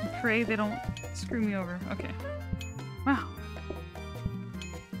 And pray they don't screw me over. Okay. Wow.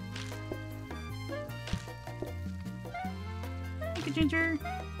 Ginger.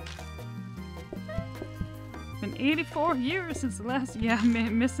 Been 84 years since the last. Yeah,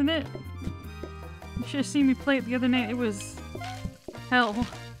 I'm missing it. You should have seen me play it the other night. It was hell.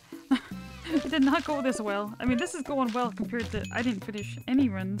 It did not go this well. I mean, this is going well compared to I didn't finish any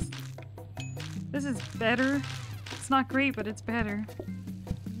runs. This is better. It's not great, but it's better.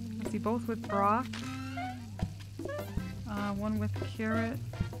 Let's see, both with brock. One with carrot.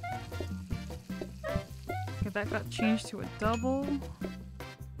 Okay, that got changed to a double.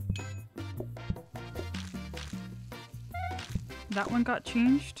 That one got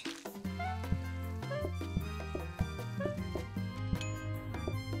changed.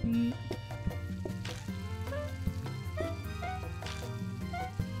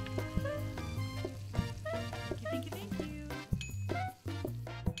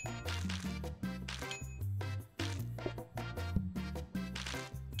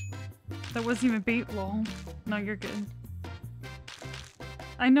 That wasn't even bait, lol. No, you're good.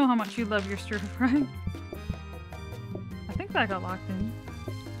 I know how much you love your stir fry. I think that got locked in.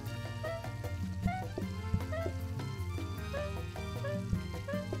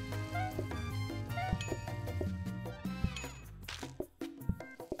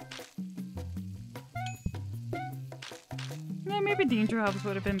 Yeah, maybe danger hubs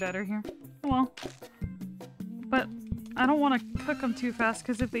would have been better here. Oh well. But I don't want to cook them too fast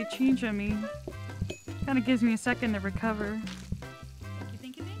because if they change on me, it kind of gives me a second to recover.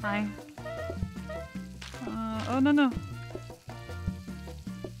 Thank you. Hi. Oh no.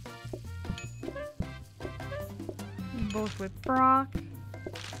 Both with Brock.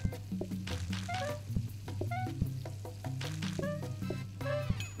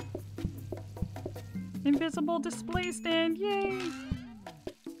 Invisible display stand, yay!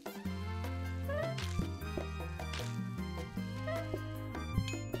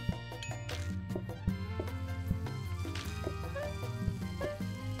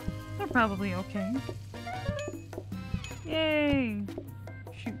 They're probably okay. Yay!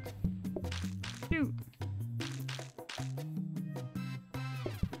 Shoot. Shoot.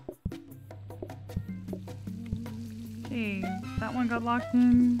 Okay, that one got locked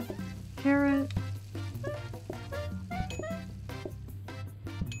in. Carrot.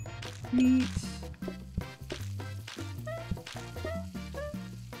 Meat.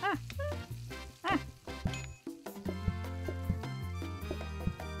 Ah! Ah!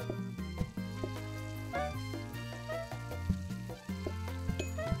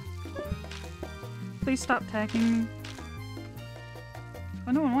 Please stop tagging me.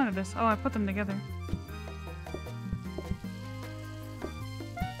 Oh, no one wanted this. Oh, I put them together.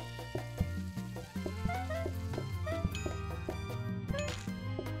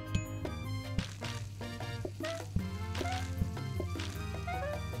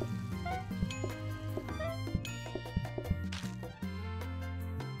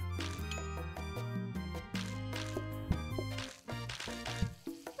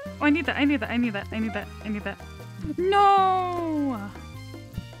 Oh, I need that. No!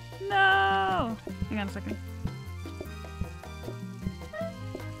 No! Hang on a second.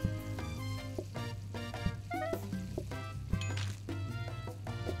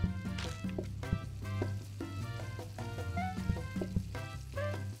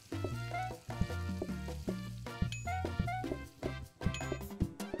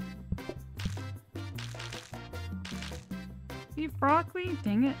 Beef broccoli?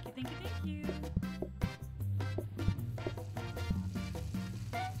 Dang it. Thank you.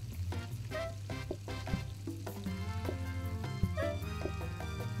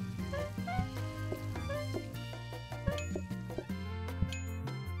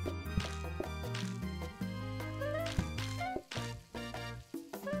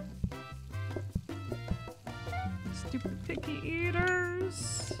 Stupid picky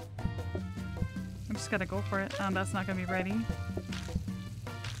eaters. I'm just gotta go for it. That's not gonna be ready.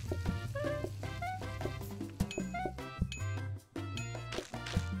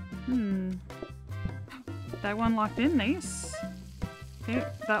 That one locked in, nice. Okay,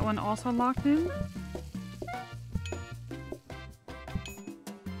 that one also locked in.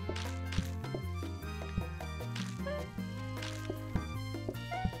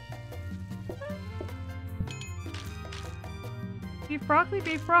 Beef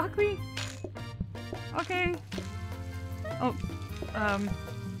broccoli? Okay. Oh, I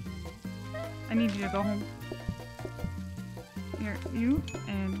need you to go home. Here, you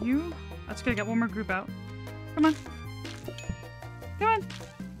and you. Let's go get one more group out. Come on.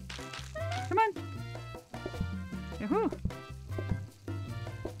 Yahoo!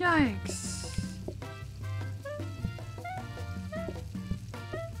 Yikes!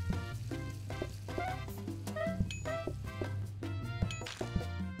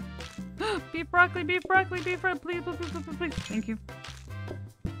 Beef broccoli, please. Thank you.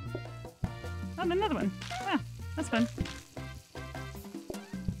 Oh, another one. Ah, that's fun.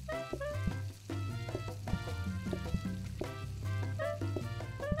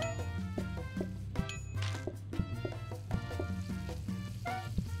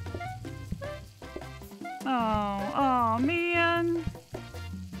 Oh, man.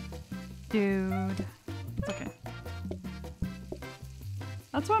 Dude. It's okay.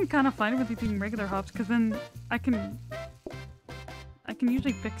 That's why I'm kind of fine with eating regular hops, because then I can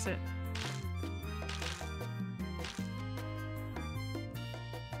usually fix it.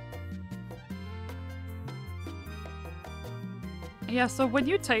 Yeah, so when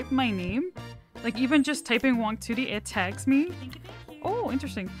you type my name, like even just typing Wong2D, it tags me. Thank you. Oh,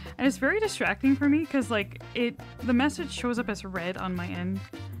 interesting. And it's very distracting for me because like the message shows up as red on my end.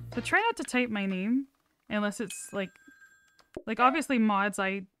 So try not to type my name unless it's like obviously mods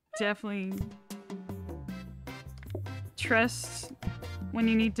I definitely trust when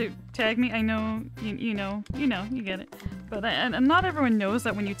you need to tag me. I know, you know, you get it. But and not everyone knows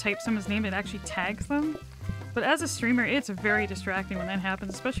that when you type someone's name, it actually tags them. But as a streamer, it's very distracting when that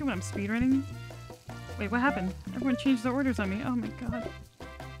happens, especially when I'm speedrunning. Wait, what happened? Everyone changed their orders on me. Oh my god.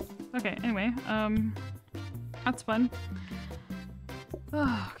 Okay, anyway, that's fun.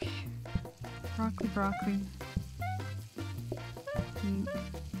 Oh, okay. Broccoli. Meat.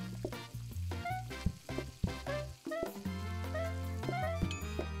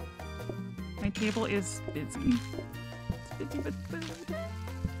 My table is busy. It's busy with food.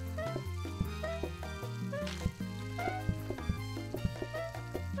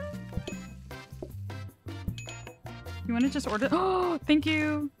 You want to just order? Oh, thank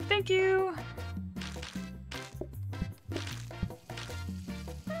you! Thank you!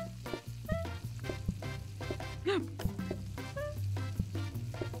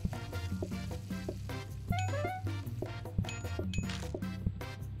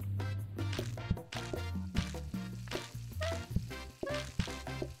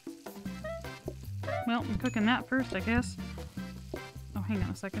 Well, I'm cooking that first, I guess. Oh, hang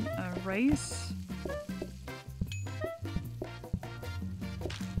on a second. Rice.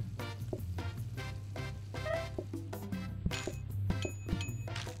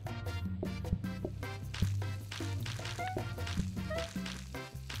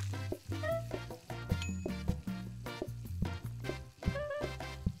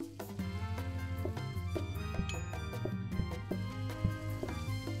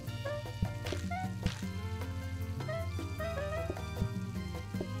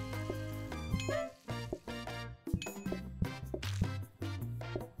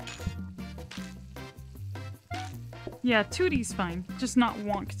 Yeah, Tootie's fine. Just not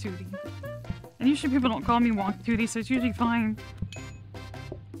Wonk Tootie. And usually people don't call me Wonk Tootie, so it's usually fine.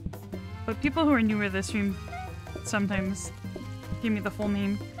 But people who are newer to this stream sometimes give me the full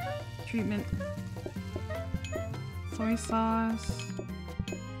name treatment. Soy sauce.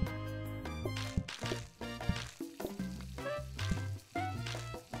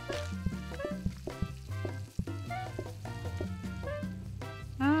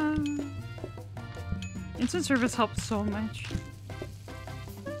 Instant service helps so much.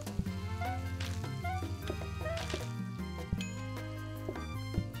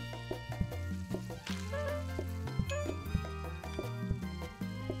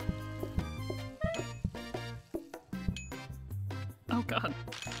 Oh god.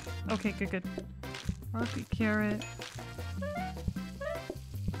 Okay, good. Broccoli, carrot.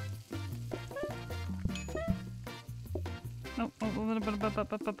 Oh, a little bit.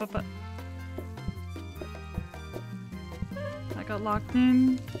 I got locked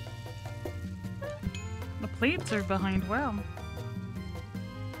in. The plates are behind. Wow.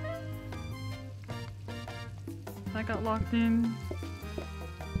 I got locked in.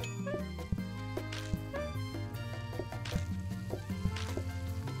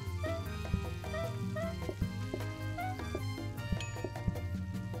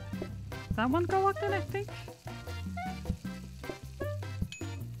 That one got locked in, I think.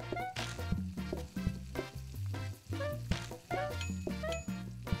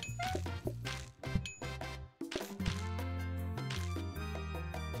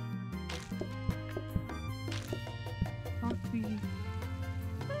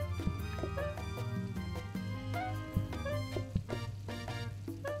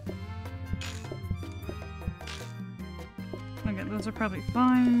 Okay, those are probably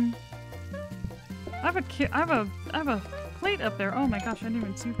fine. I have a plate up there. Oh my gosh, I didn't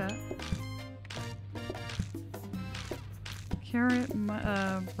even see that. Carrot,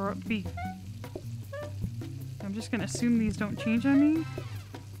 beef. I'm just gonna assume these don't change on me.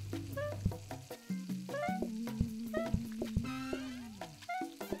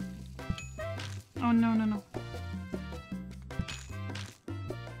 Oh no.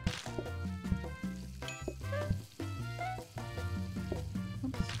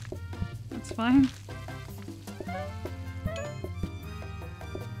 Oops. That's fine.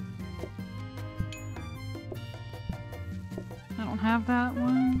 I don't have that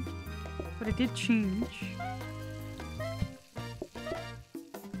one, but it did change.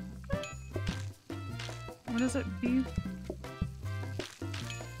 What is it? Beef?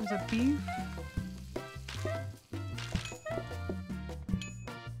 There's a beef?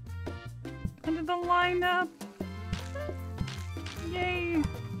 Into the lineup! Yay!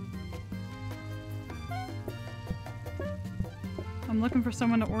 I'm looking for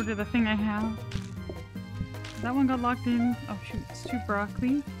someone to order the thing I have. That one got locked in. Oh shoot, it's 2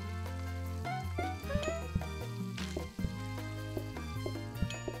 broccoli.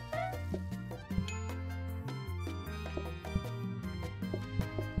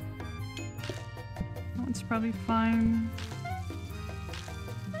 probably fine.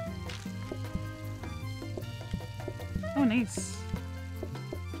 Oh, nice.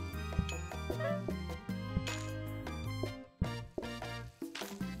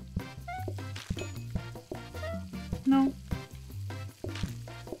 No.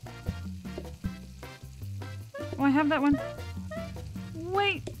 Oh, I have that one.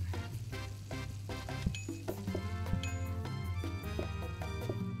 Wait.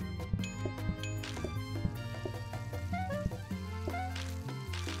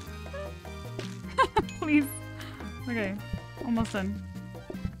 Please. Okay, almost done.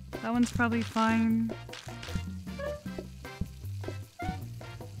 That one's probably fine.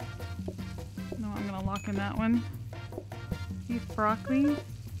 No, I'm gonna lock in that one. Beef broccoli.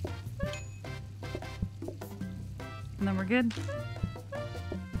 And then we're good.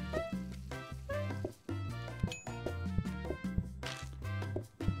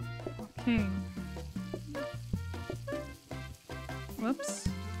 Okay. Whoops.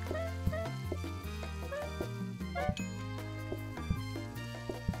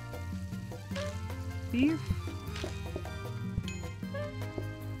 Beef.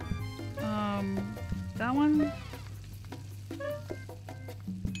 That one.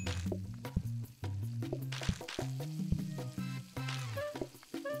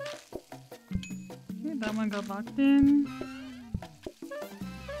 Okay, that one got locked in.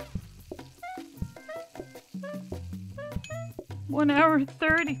 One hour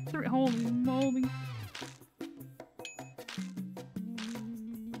 33. Holy moly.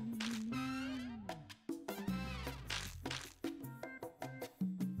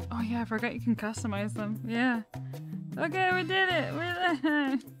 Oh yeah, I forgot you can customize them. Yeah. Okay, we did it. We're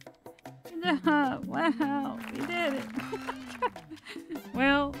there. Good job. Wow, we did it.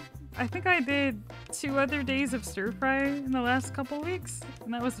 Well, I think I did 2 other days of stir fry in the last couple weeks,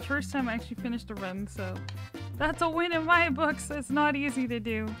 and that was the first time I actually finished a run, so that's a win in my books. It's not easy to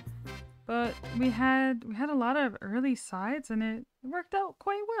do. But we had a lot of early sides and it worked out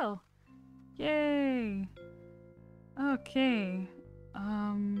quite well. Yay. Okay.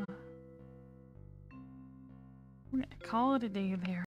 We're gonna call it a day there.